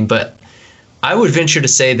the same, but I would venture to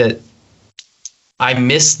say that I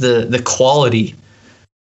miss the quality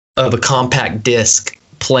of a compact disc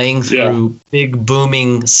playing through big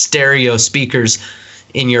booming stereo speakers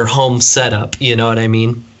in your home setup. You know what I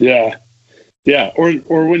mean? Yeah. Yeah. Or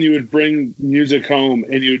when you would bring music home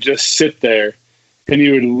and you would just sit there and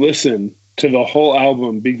you would listen to the whole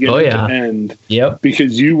album beginning to end. Yep.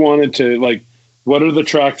 Because you wanted to, like, what are the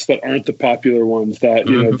tracks that aren't the popular ones that,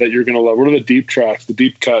 that you're going to love? What are the deep tracks, the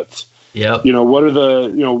deep cuts? Yep. What are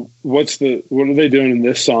what are they doing in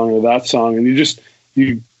this song or that song? And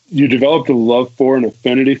you developed a love for, an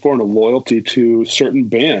affinity for, and a loyalty to certain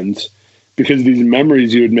bands because of these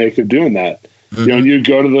memories you would make of doing that. Mm-hmm. And you'd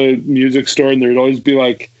go to the music store and there'd always be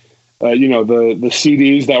like, the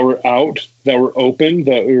CDs that were out, that were open,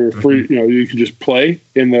 that were free, you could just play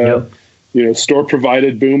in the, store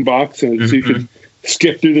provided boom box. And so you could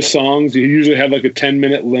skip through the songs. You usually have like a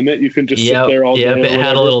 10-minute limit. You can just sit there all day. Yeah, it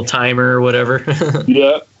had a little timer or whatever.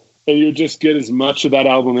 Yeah. And you just get as much of that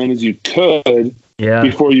album in as you could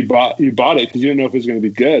before you bought it, because you didn't know if it was going to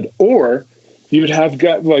be good. Or you would have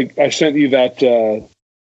got, like, I sent you that the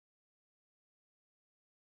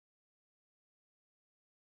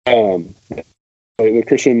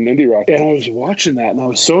Christian indie rock, and I was watching that and I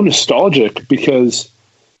was so nostalgic because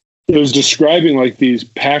it was describing like these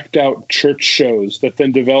packed out church shows that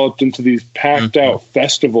then developed into these packed out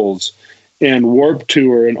festivals and Warped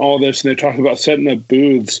Tour and all this, and they talked about setting up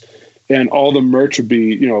booths, and all the merch would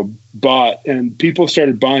be, bought, and people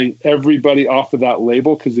started buying everybody off of that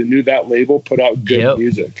label because they knew that label put out good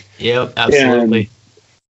music. Yep, absolutely.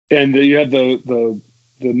 And you had the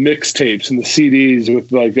mixtapes and the CDs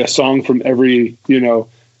with like a song from every one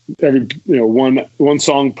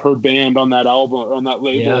song per band on that album, on that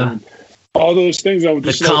label. Yeah. And all those things. I was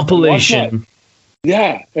just the compilation.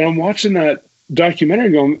 Yeah, and I'm watching that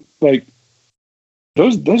documentary going like,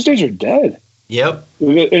 those days are dead. Yep.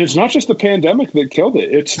 And it's not just the pandemic that killed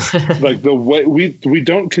it. It's like the way we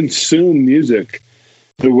don't consume music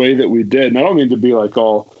the way that we did. And I don't mean to be like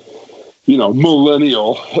all,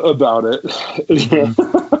 millennial about it.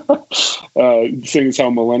 Seeing as how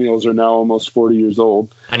millennials are now almost 40 years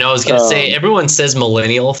old. I know. I was going to say, everyone says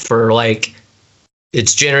millennial for like,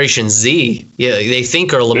 it's Generation Z. Yeah, they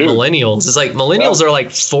think are millennials. It's like millennials are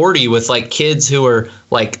like 40 with like kids who are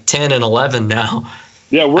like 10 and 11 now.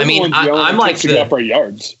 Yeah, I'm like up our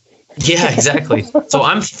yards. Yeah, exactly. So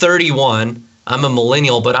I'm 31. I'm a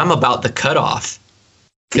millennial, but I'm about the cutoff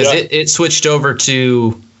because it switched over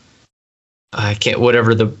to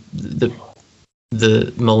whatever the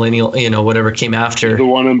millennial, whatever came after the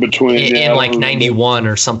one in between in like 91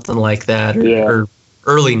 or something like that, or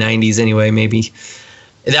early 90s anyway, maybe.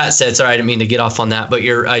 That said, sorry, I didn't mean to get off on that, but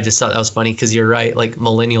I just thought that was funny because you're right. Like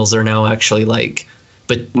millennials are now actually like,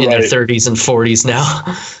 but in their 30s and 40s now.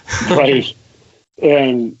 Right.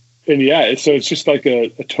 And yeah, so it's just like a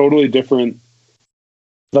totally different,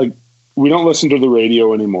 like we don't listen to the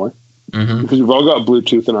radio anymore because we've all got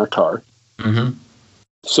Bluetooth in our car. Mm-hmm.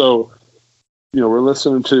 So, we're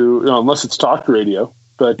listening to, unless it's talk radio,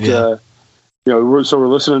 but, we're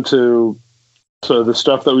listening to the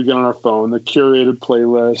stuff that we get on our phone, the curated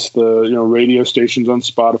playlist, the, radio stations on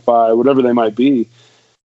Spotify, whatever they might be.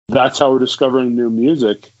 That's how we're discovering new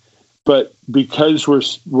music. But because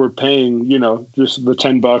we're paying, just the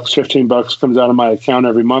 $10, $15 comes out of my account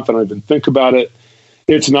every month, and I don't even think about it.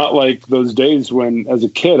 It's not like those days when, as a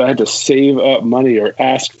kid, I had to save up money or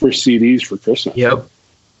ask for CDs for Christmas. Yep.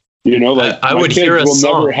 I would hear a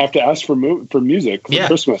song. Never have to ask for music for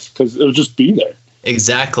Christmas because it'll just be there.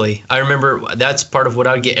 Exactly. I remember that's part of what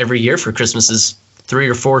I would get every year for Christmas is 3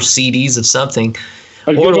 or 4 CDs of something.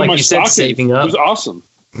 Or like you said, saving up. It was awesome.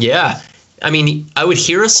 Yeah. I mean, I would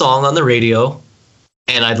hear a song on the radio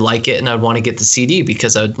and I'd like it and I'd want to get the CD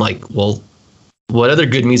because I'd like, well, what other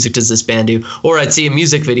good music does this band do? Or I'd see a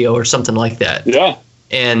music video or something like that. Yeah.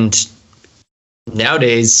 And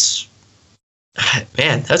nowadays,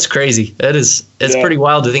 man, that's crazy. It's pretty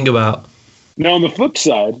wild to think about. Now, on the flip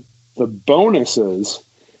side, the bonus is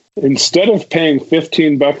instead of paying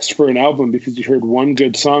 $15 for an album because you heard one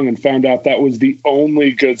good song and found out that was the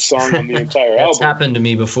only good song on the entire album. That's happened to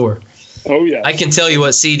me before. Oh, yeah. I can tell you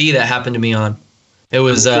what CD that happened to me on. It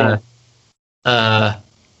was, I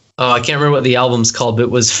can't remember what the album's called, but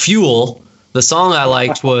it was Fuel. The song I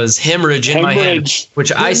liked was Hemorrhage in My Head,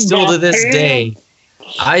 which I still to this day,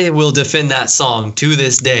 I will defend that song to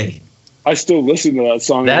this day. I still listen to that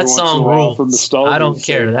song. That song rules. From nostalgia, I don't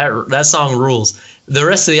care. That song rules. The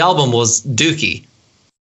rest of the album was Dookie.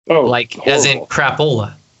 Oh, like horrible. As in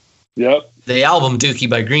crapola. Yep. The album Dookie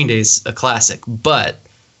by Green Day is a classic, but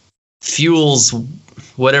Fuel's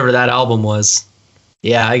whatever that album was,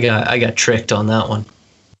 yeah, I got tricked on that one.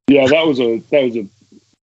 Yeah, that was a.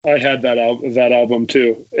 I had that album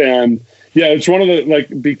too, and yeah, it's one of the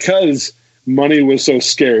because money was so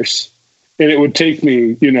scarce. And it would take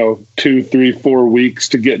me, 2, 3, 4 weeks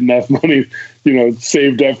to get enough money,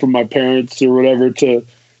 saved up from my parents or whatever to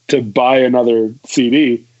buy another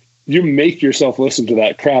CD. You make yourself listen to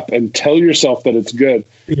that crap and tell yourself that it's good.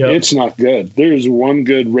 Yep. It's not good. There's one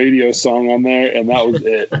good radio song on there, and that was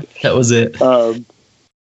it. That was it. So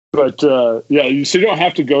you don't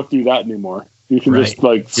have to go through that anymore. You can just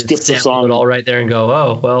skip the song. It all right there and go,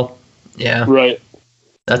 oh, well, yeah. Right.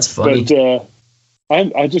 That's funny. But, I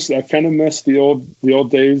kind of miss the old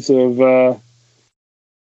days of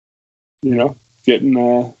getting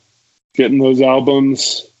those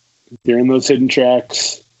albums, hearing those hidden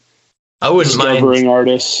tracks. I wouldn't discovering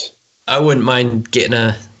artists. I wouldn't mind getting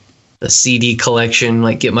a CD collection,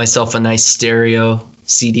 like get myself a nice stereo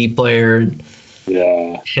CD player,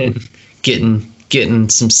 and getting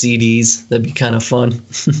some CDs. That'd be kind of fun.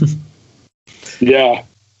 Yeah,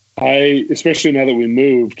 especially now that we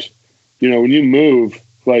moved. When you move,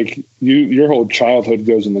 your whole childhood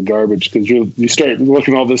goes in the garbage because you start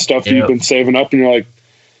looking at all this stuff that you've been saving up, and you're like,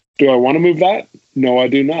 do I want to move that? No, I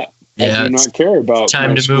do not. I do not care about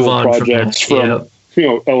time to move on projects from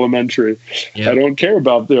elementary. Yep. I don't care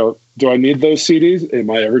about do I need those CDs? Am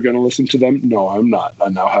I ever going to listen to them? No, I'm not. I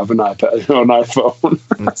now have an iPad, an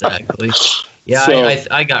iPhone. Exactly. Yeah, So-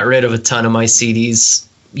 I got rid of a ton of my CDs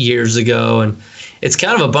years ago, and it's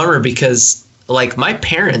kind of a bummer because like my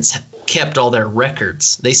parents kept all their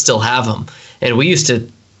records. They still have them, and we used to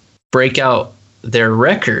break out their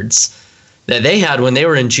records that they had when they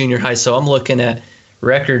were in junior high. So I'm looking at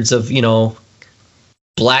records of,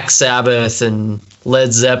 Black Sabbath and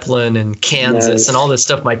Led Zeppelin and Kansas Nice. and all this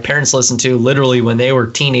stuff my parents listened to literally when they were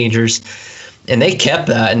teenagers, and they kept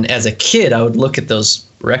that. And as a kid, I would look at those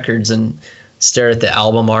records and stare at the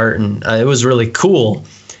album art, and it was really cool.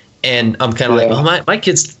 And I'm kind of like, well, my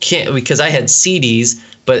kids can't, because I had CDs,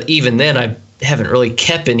 but even then I haven't really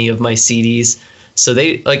kept any of my CDs. So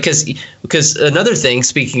they like, because another thing,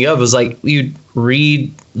 speaking of, was like you'd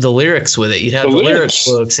read the lyrics with it. You'd have the lyrics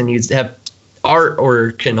books, and you'd have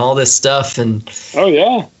artwork and all this stuff. And Oh,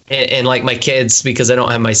 yeah. and like my kids, because I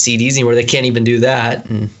don't have my CDs anymore, they can't even do that.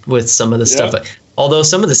 And with some of the stuff, although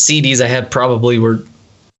some of the CDs I had probably were,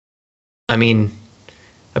 I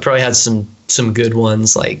probably had some good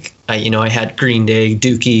ones. Like I had Green Day,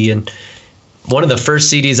 Dookie, and one of the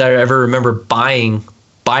first CDs I ever remember buying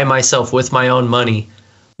by myself with my own money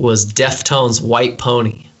was Deftones' White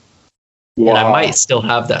Pony. Wow. And I might still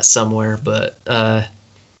have that somewhere, but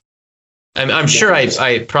I'm sure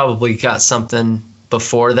I probably got something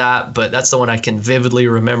before that, but that's the one I can vividly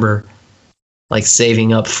remember like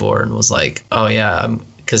saving up for, and was like, oh yeah,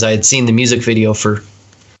 because I had seen the music video for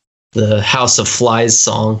the House of Flies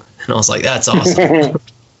song, and I was like, that's awesome.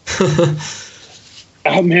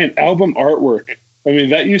 Oh, man, album artwork.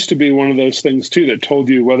 That used to be one of those things, too, that told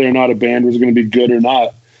you whether or not a band was going to be good or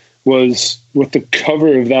not, was what the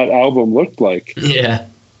cover of that album looked like. Yeah.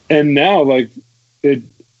 And now, like, it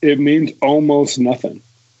means almost nothing.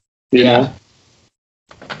 You know?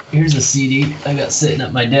 Here's a CD I got sitting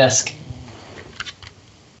at my desk.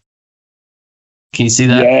 Can you see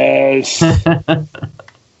that? Yes.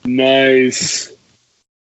 Nice.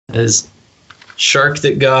 As Shark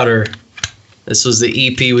That Got Her. This was the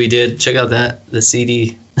EP we did. Check out the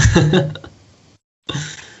CD. This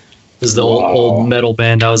is the old metal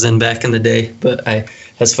band I was in back in the day. But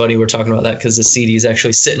that's funny we're talking about that, because the CD is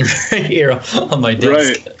actually sitting right here on my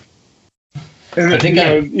desk. Right. And I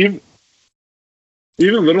think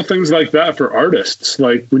even little things like that for artists,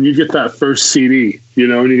 like when you get that first CD,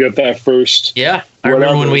 and you get that first. Yeah, I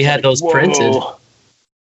remember when we had those printed.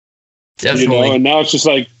 Definitely. And now it's just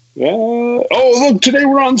like, oh, look, today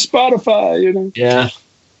we're on Spotify, Yeah.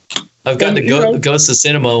 I've got the Ghost of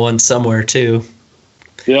Cinema one somewhere too.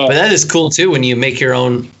 Yeah. But that is cool too, when you make your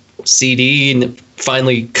own CD and it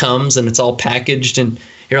finally comes and it's all packaged and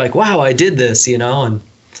you're like, wow, I did this, and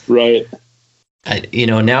right.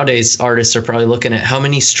 Nowadays artists are probably looking at how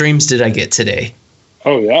many streams did I get today?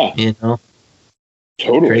 Oh yeah.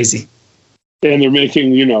 Totally. Crazy. And they're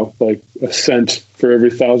making, like a cent for every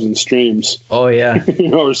 1,000 streams. Oh yeah.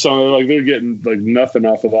 Or something, like they're getting like nothing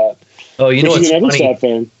off of that. Oh, what's funny? Sad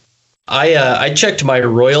thing. I checked my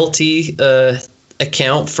royalty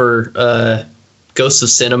account for Ghosts of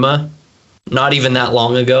Cinema not even that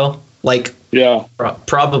long ago. Like, yeah,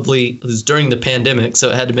 probably it was during the pandemic, so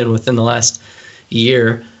it had to have been within the last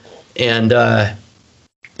year. And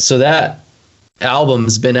so that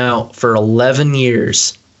album's been out for 11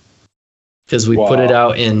 years, because we put it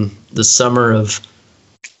out in the summer of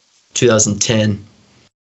 2010.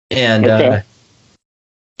 And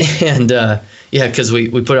because we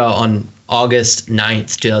put it out on August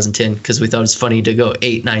 9th, 2010, because we thought it was funny to go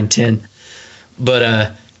 8, 9, 10.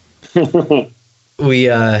 But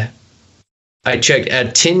I checked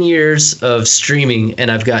at 10 years of streaming,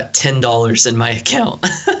 and I've got $10 in my account.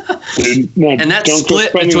 Dude, no, and that's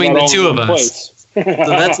split between the two of us. So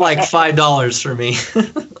that's like $5 for me.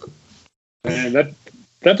 Man, that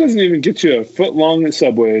doesn't even get you a foot long at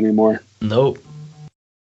Subway anymore. Nope.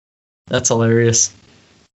 That's hilarious.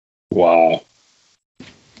 Wow.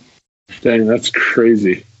 Dang, that's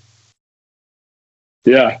crazy.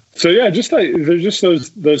 Yeah. So yeah, just like there's just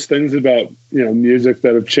those things about, music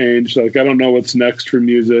that have changed. Like, I don't know what's next for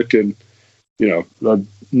music, and I'm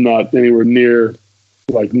not anywhere near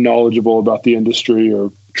like knowledgeable about the industry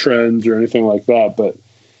or trends or anything like that. But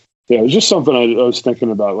yeah, it was just something I was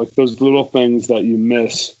thinking about, like those little things that you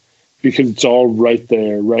miss because it's all right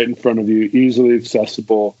there, right in front of you, easily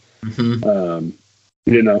accessible. Mm-hmm.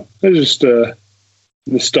 It's just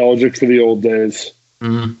nostalgic for the old days.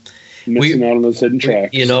 Mm-hmm. Missing out on those hidden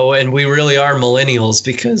tracks. And we really are millennials,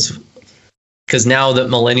 because now that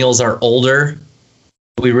millennials are older,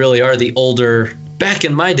 we really are the older back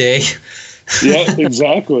in my day. Yeah,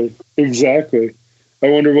 exactly. I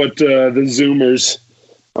wonder what the Zoomers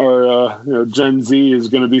Gen Z is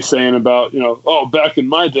going to be saying about, oh, back in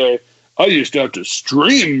my day, I used to have to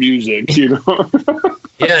stream music,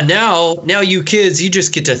 Yeah, now you kids, you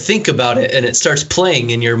just get to think about it and it starts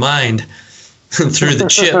playing in your mind through the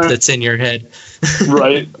chip that's in your head.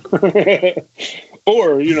 Right.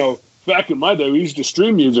 Or, back in my day, we used to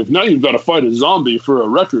stream music. Now you've got to fight a zombie for a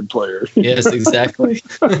record player. Yes, exactly.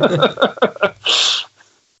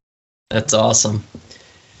 That's awesome.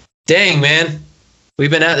 Dang, man.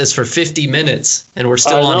 We've been at this for 50 minutes and we're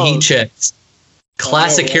still on heat checks.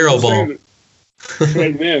 Classic Heroball.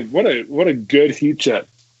 Right, man, what a good heat check.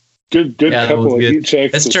 Good couple of heat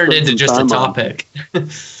checks. It's turned into just a topic.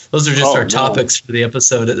 Those are just our topics for the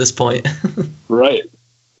episode at this point. Right.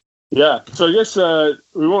 Yeah. So I guess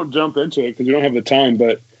we won't jump into it because we don't have the time,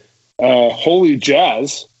 but Holy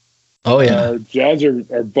Jazz. Oh, yeah. Jazz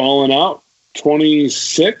are balling out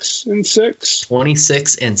 26-6.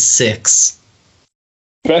 26-6.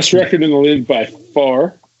 Best record in the league by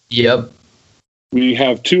far. Yep. We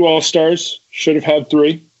have 2 All-Stars. Should have had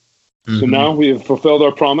 3. Mm-hmm. So now we have fulfilled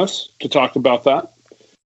our promise to talk about that.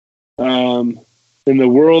 In the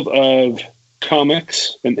world of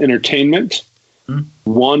comics and entertainment,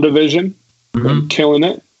 WandaVision, been killing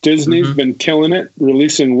it. Disney's been killing it,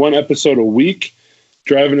 releasing 1 episode a week,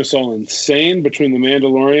 driving us all insane between The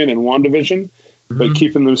Mandalorian and WandaVision, but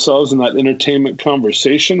keeping themselves in that entertainment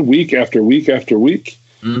conversation week after week after week.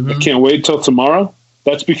 I can't wait till tomorrow.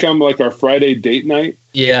 That's become like our Friday date night.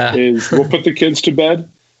 Yeah. We'll put the kids to bed,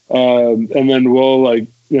 and then we'll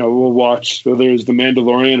we'll watch, whether it's The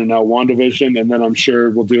Mandalorian and now WandaVision, and then I'm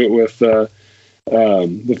sure we'll do it with the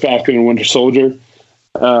Falcon and Winter Soldier.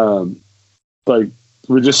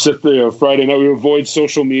 We just sit there Friday night. We avoid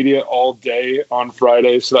social media all day on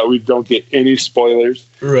Friday so that we don't get any spoilers.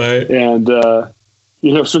 Right. And, so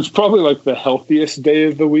it's probably like the healthiest day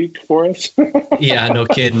of the week for us. Yeah, no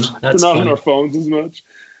kidding. That's not on our phones as much.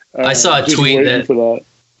 I saw a tweet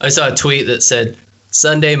that said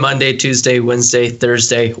Sunday, Monday, Tuesday, Wednesday,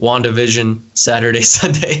 Thursday, WandaVision, Saturday,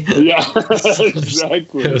 Sunday. Yeah,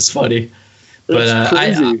 exactly. It was funny. But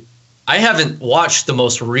I haven't watched the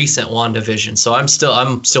most recent WandaVision, so I'm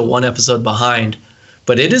still 1 episode behind.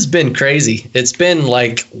 But it has been crazy. It's been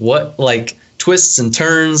like twists and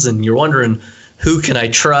turns, and you're wondering, who can I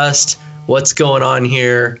trust? What's going on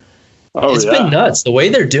here? It's been nuts. The way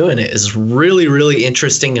they're doing it is really, really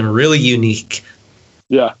interesting and really unique.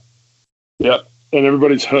 Yeah. Yeah. And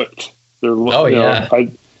everybody's hooked.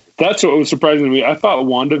 That's what was surprising to me. I thought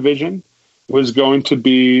WandaVision was going to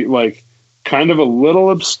be like kind of a little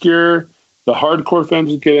obscure. The hardcore fans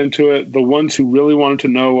would get into it. The ones who really wanted to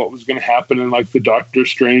know what was going to happen in like the Doctor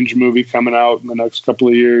Strange movie coming out in the next couple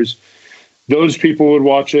of years, those people would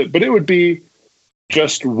watch it. But it would be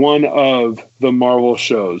just one of the Marvel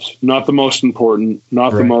shows, not the most important,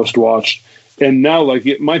 not the most watched. And now,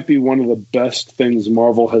 it might be one of the best things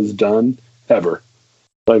Marvel has done ever.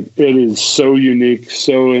 It is so unique,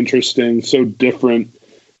 so interesting, so different.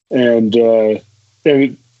 And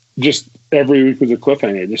it just every week was a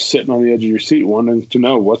cliffhanger, just sitting on the edge of your seat, wanting to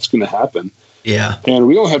know what's going to happen. Yeah. And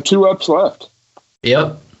we only have 2 eps left.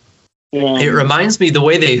 Yep. And it reminds me, the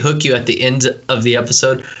way they hook you at the end of the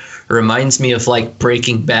episode reminds me of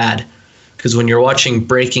Breaking Bad, because when you're watching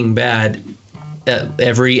Breaking Bad,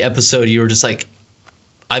 every episode you were just like,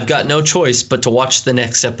 I've got no choice but to watch the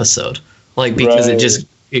next episode, because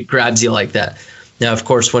it grabs you like that. Now, of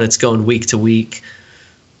course, when it's going week to week,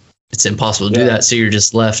 it's impossible to do that, so you're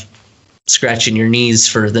just left scratching your knees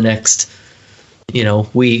for the next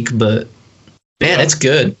week. But man, it's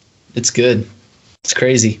good. It's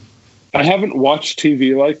crazy. I haven't watched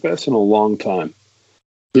TV like this in a long time.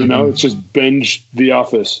 It's just binge The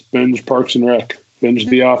Office, binge Parks and Rec, binge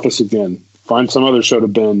The Office again, find some other show to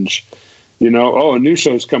binge. A new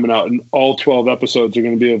show's coming out and all 12 episodes are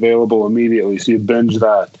going to be available immediately. So you binge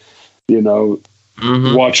that,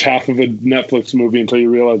 watch half of a Netflix movie until you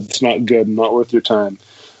realize it's not good and not worth your time.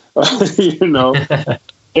 And now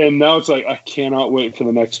it's like, I cannot wait for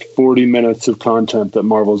the next 40 minutes of content that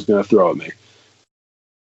Marvel's going to throw at me.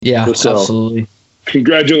 Yeah, absolutely.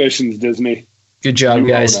 Congratulations, Disney. Good job,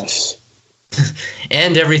 guys.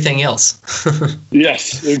 And everything else.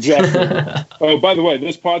 Yes, exactly. Oh, by the way,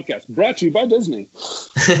 this podcast brought to you by Disney.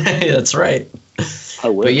 That's right. I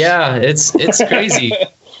wish. But yeah, it's crazy.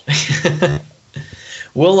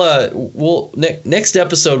 We'll next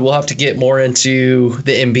episode we'll have to get more into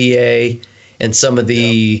the NBA and some of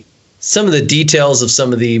the details of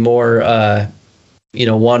some of the more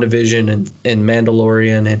WandaVision and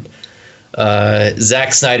Mandalorian, and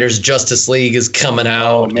Zack Snyder's Justice League is coming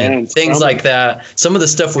out, and things like that. Some of the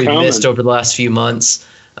stuff we've missed over the last few months,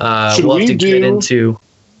 we'll have to get into.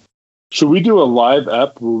 Should we do a live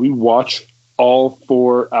ep where we watch all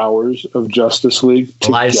 4 hours of Justice League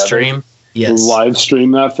together? Live stream? Yes. Live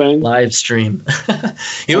stream that thing? Live stream.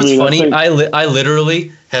 It was funny. I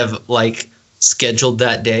literally have like scheduled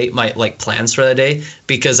that day, my like plans for that day,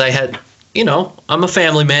 because I had, you know, I'm a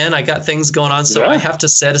family man. I got things going on, so I have to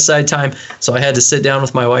set aside time. So I had to sit down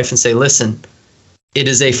with my wife and say, listen, it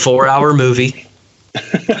is a 4-hour movie,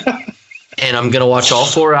 and I'm going to watch all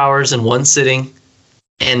 4 hours in one sitting.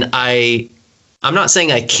 And I'm not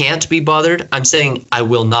saying I can't be bothered. I'm saying I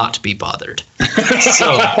will not be bothered.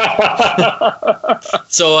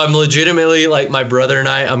 So I'm legitimately, like, my brother and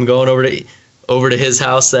I'm going over to his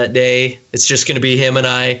house that day. It's just going to be him and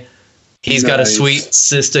I. He's got a sweet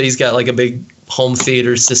system. He's got like a big home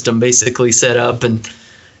theater system basically set up, and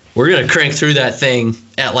we're going to crank through that thing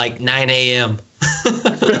at like 9 a.m.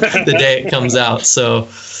 the day it comes out. So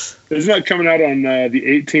isn't that coming out on the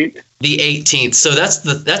 18th? The 18th. So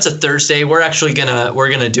that's a Thursday. We're actually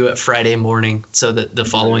gonna do it Friday morning, so that the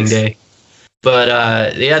following day.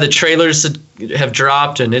 But the trailers have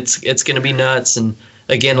dropped, and it's gonna be nuts. And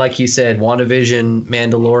again, like you said, WandaVision,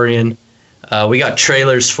 Mandalorian. We got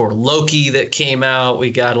trailers for Loki that came out. We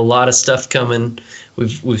got a lot of stuff coming.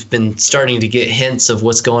 We've been starting to get hints of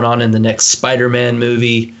what's going on in the next Spider-Man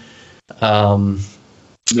movie.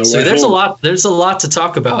 So there's a lot to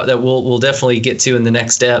talk about that we'll definitely get to in the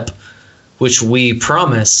next step, which we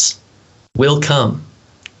promise will come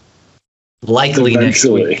likely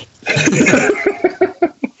eventually. Next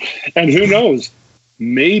week. And who knows?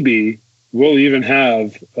 Maybe we'll even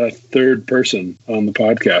have a third person on the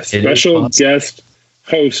podcast. Special guest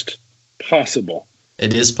host possible.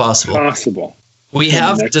 It is possible. Possible. We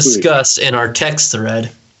have discussed in our text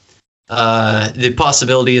thread the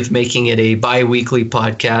possibility of making it a bi-weekly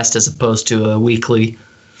podcast as opposed to a weekly,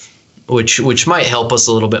 which might help us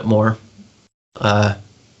a little bit more.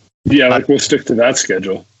 We'll stick to that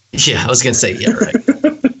schedule. Yeah, I was going to say, yeah,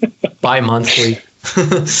 right. Bi-monthly.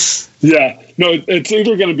 Yeah. No, it's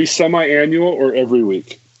either going to be semi-annual or every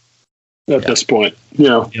week at this point. You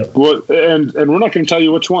know, and we're not going to tell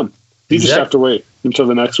you which one. You just have to wait until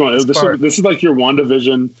the next one. This is like your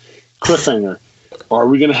WandaVision cliffhanger. Are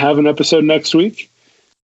we going to have an episode next week?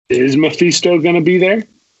 Is Mephisto going to be there?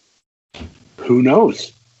 Who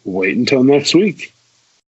knows? Wait until next week.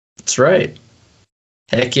 That's right.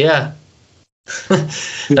 Heck yeah.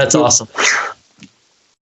 That's awesome.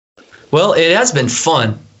 Well, it has been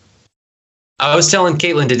fun. I was telling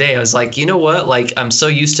Caitlin today, I was like, you know what? Like, I'm so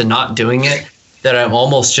used to not doing it that I'm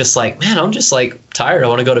almost just like, man, I'm just like tired. I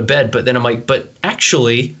want to go to bed. But then I'm like, but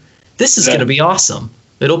actually, this is going to be awesome.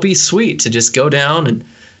 It'll be sweet to just go down and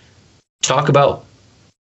talk about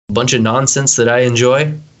a bunch of nonsense that I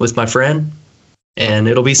enjoy with my friend, and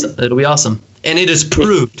it'll be awesome. And it has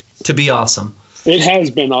proved to be awesome. It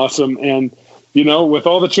has been awesome, and you know, with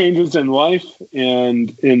all the changes in life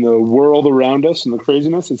and in the world around us and the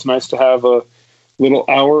craziness, it's nice to have a little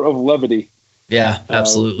hour of levity. Yeah,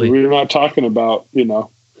 absolutely. We're not talking about, you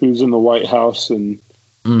know, who's in the White House and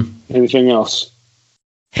anything else.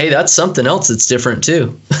 Hey, that's something else that's different,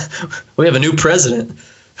 too. We have a new president.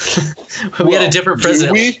 We had a different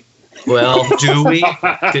president. Do we? Well, do we?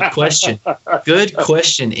 Good question. Good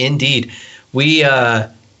question, indeed.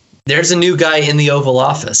 There's a new guy in the Oval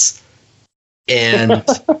Office. And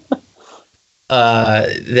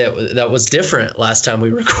that was different last time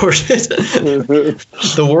we recorded.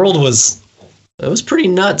 The world was pretty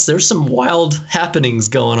nuts. There's some wild happenings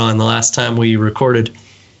going on the last time we recorded.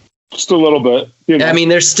 Just a little bit. You know. I mean,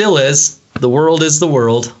 there still is. The world is the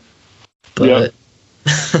world. But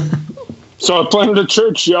So I planted a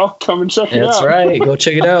church, y'all. Come and check it out. That's right. Go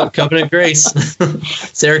check it out. Covenant Grace.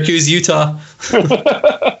 Syracuse, Utah.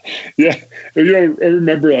 Yeah. I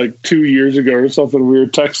remember like 2 years ago or something, we were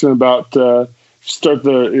texting about start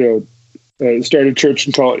a church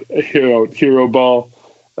and call it Heroball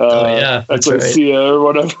Ecclesia or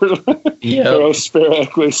whatever. Yeah. Spare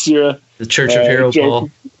Ecclesia. The Church of Heroball.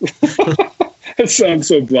 It sounds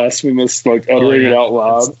so blasphemous, like uttering it out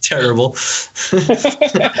loud. It's terrible.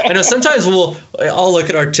 I know sometimes I'll look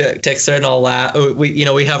at our text thread and I'll laugh.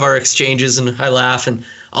 We have our exchanges and I laugh, and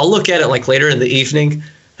I'll look at it like later in the evening.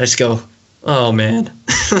 I just go, oh man.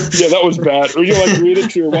 Yeah, that was bad. Or you like read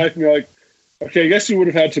it to your wife and you're like, okay, I guess you would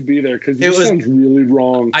have had to be there because it sounds really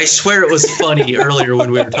wrong. I swear it was funny earlier when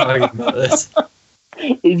we were talking about this.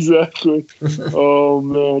 Exactly. Oh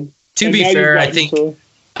man. To be fair, I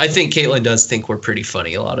think Caitlin does think we're pretty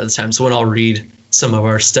funny a lot of the times. When I'll read some of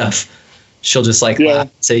our stuff, she'll just laugh and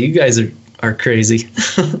say, you guys are crazy.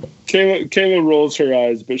 Kayla rolls her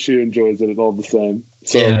eyes, but she enjoys it all the same.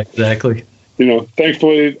 So, yeah, exactly.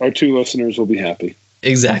 Thankfully, our 2 listeners will be happy.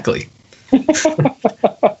 Exactly.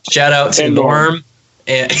 Shout out to And Norm.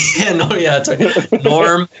 And oh yeah, that's right.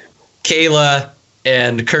 Norm, Kayla,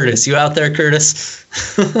 and Curtis. You out there, Curtis?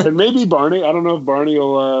 And maybe Barney. I don't know if Barney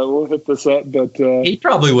will hit this up, but He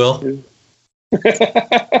probably will.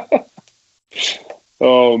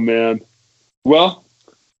 Oh man. Well,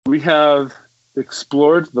 we have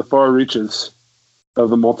explored the far reaches of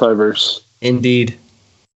the multiverse. Indeed.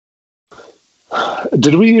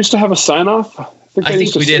 Did we used to have a sign off? I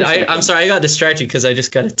think we did. I'm sorry, I got distracted because I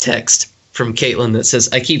just got a text from Caitlin that says,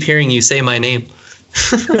 "I keep hearing you say my name."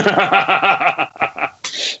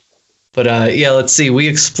 But yeah, let's see. We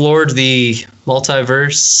explored the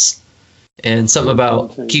multiverse and something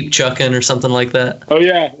about keep chucking or something like that. Oh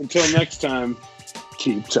yeah. Until next time,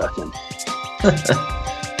 keep chucking.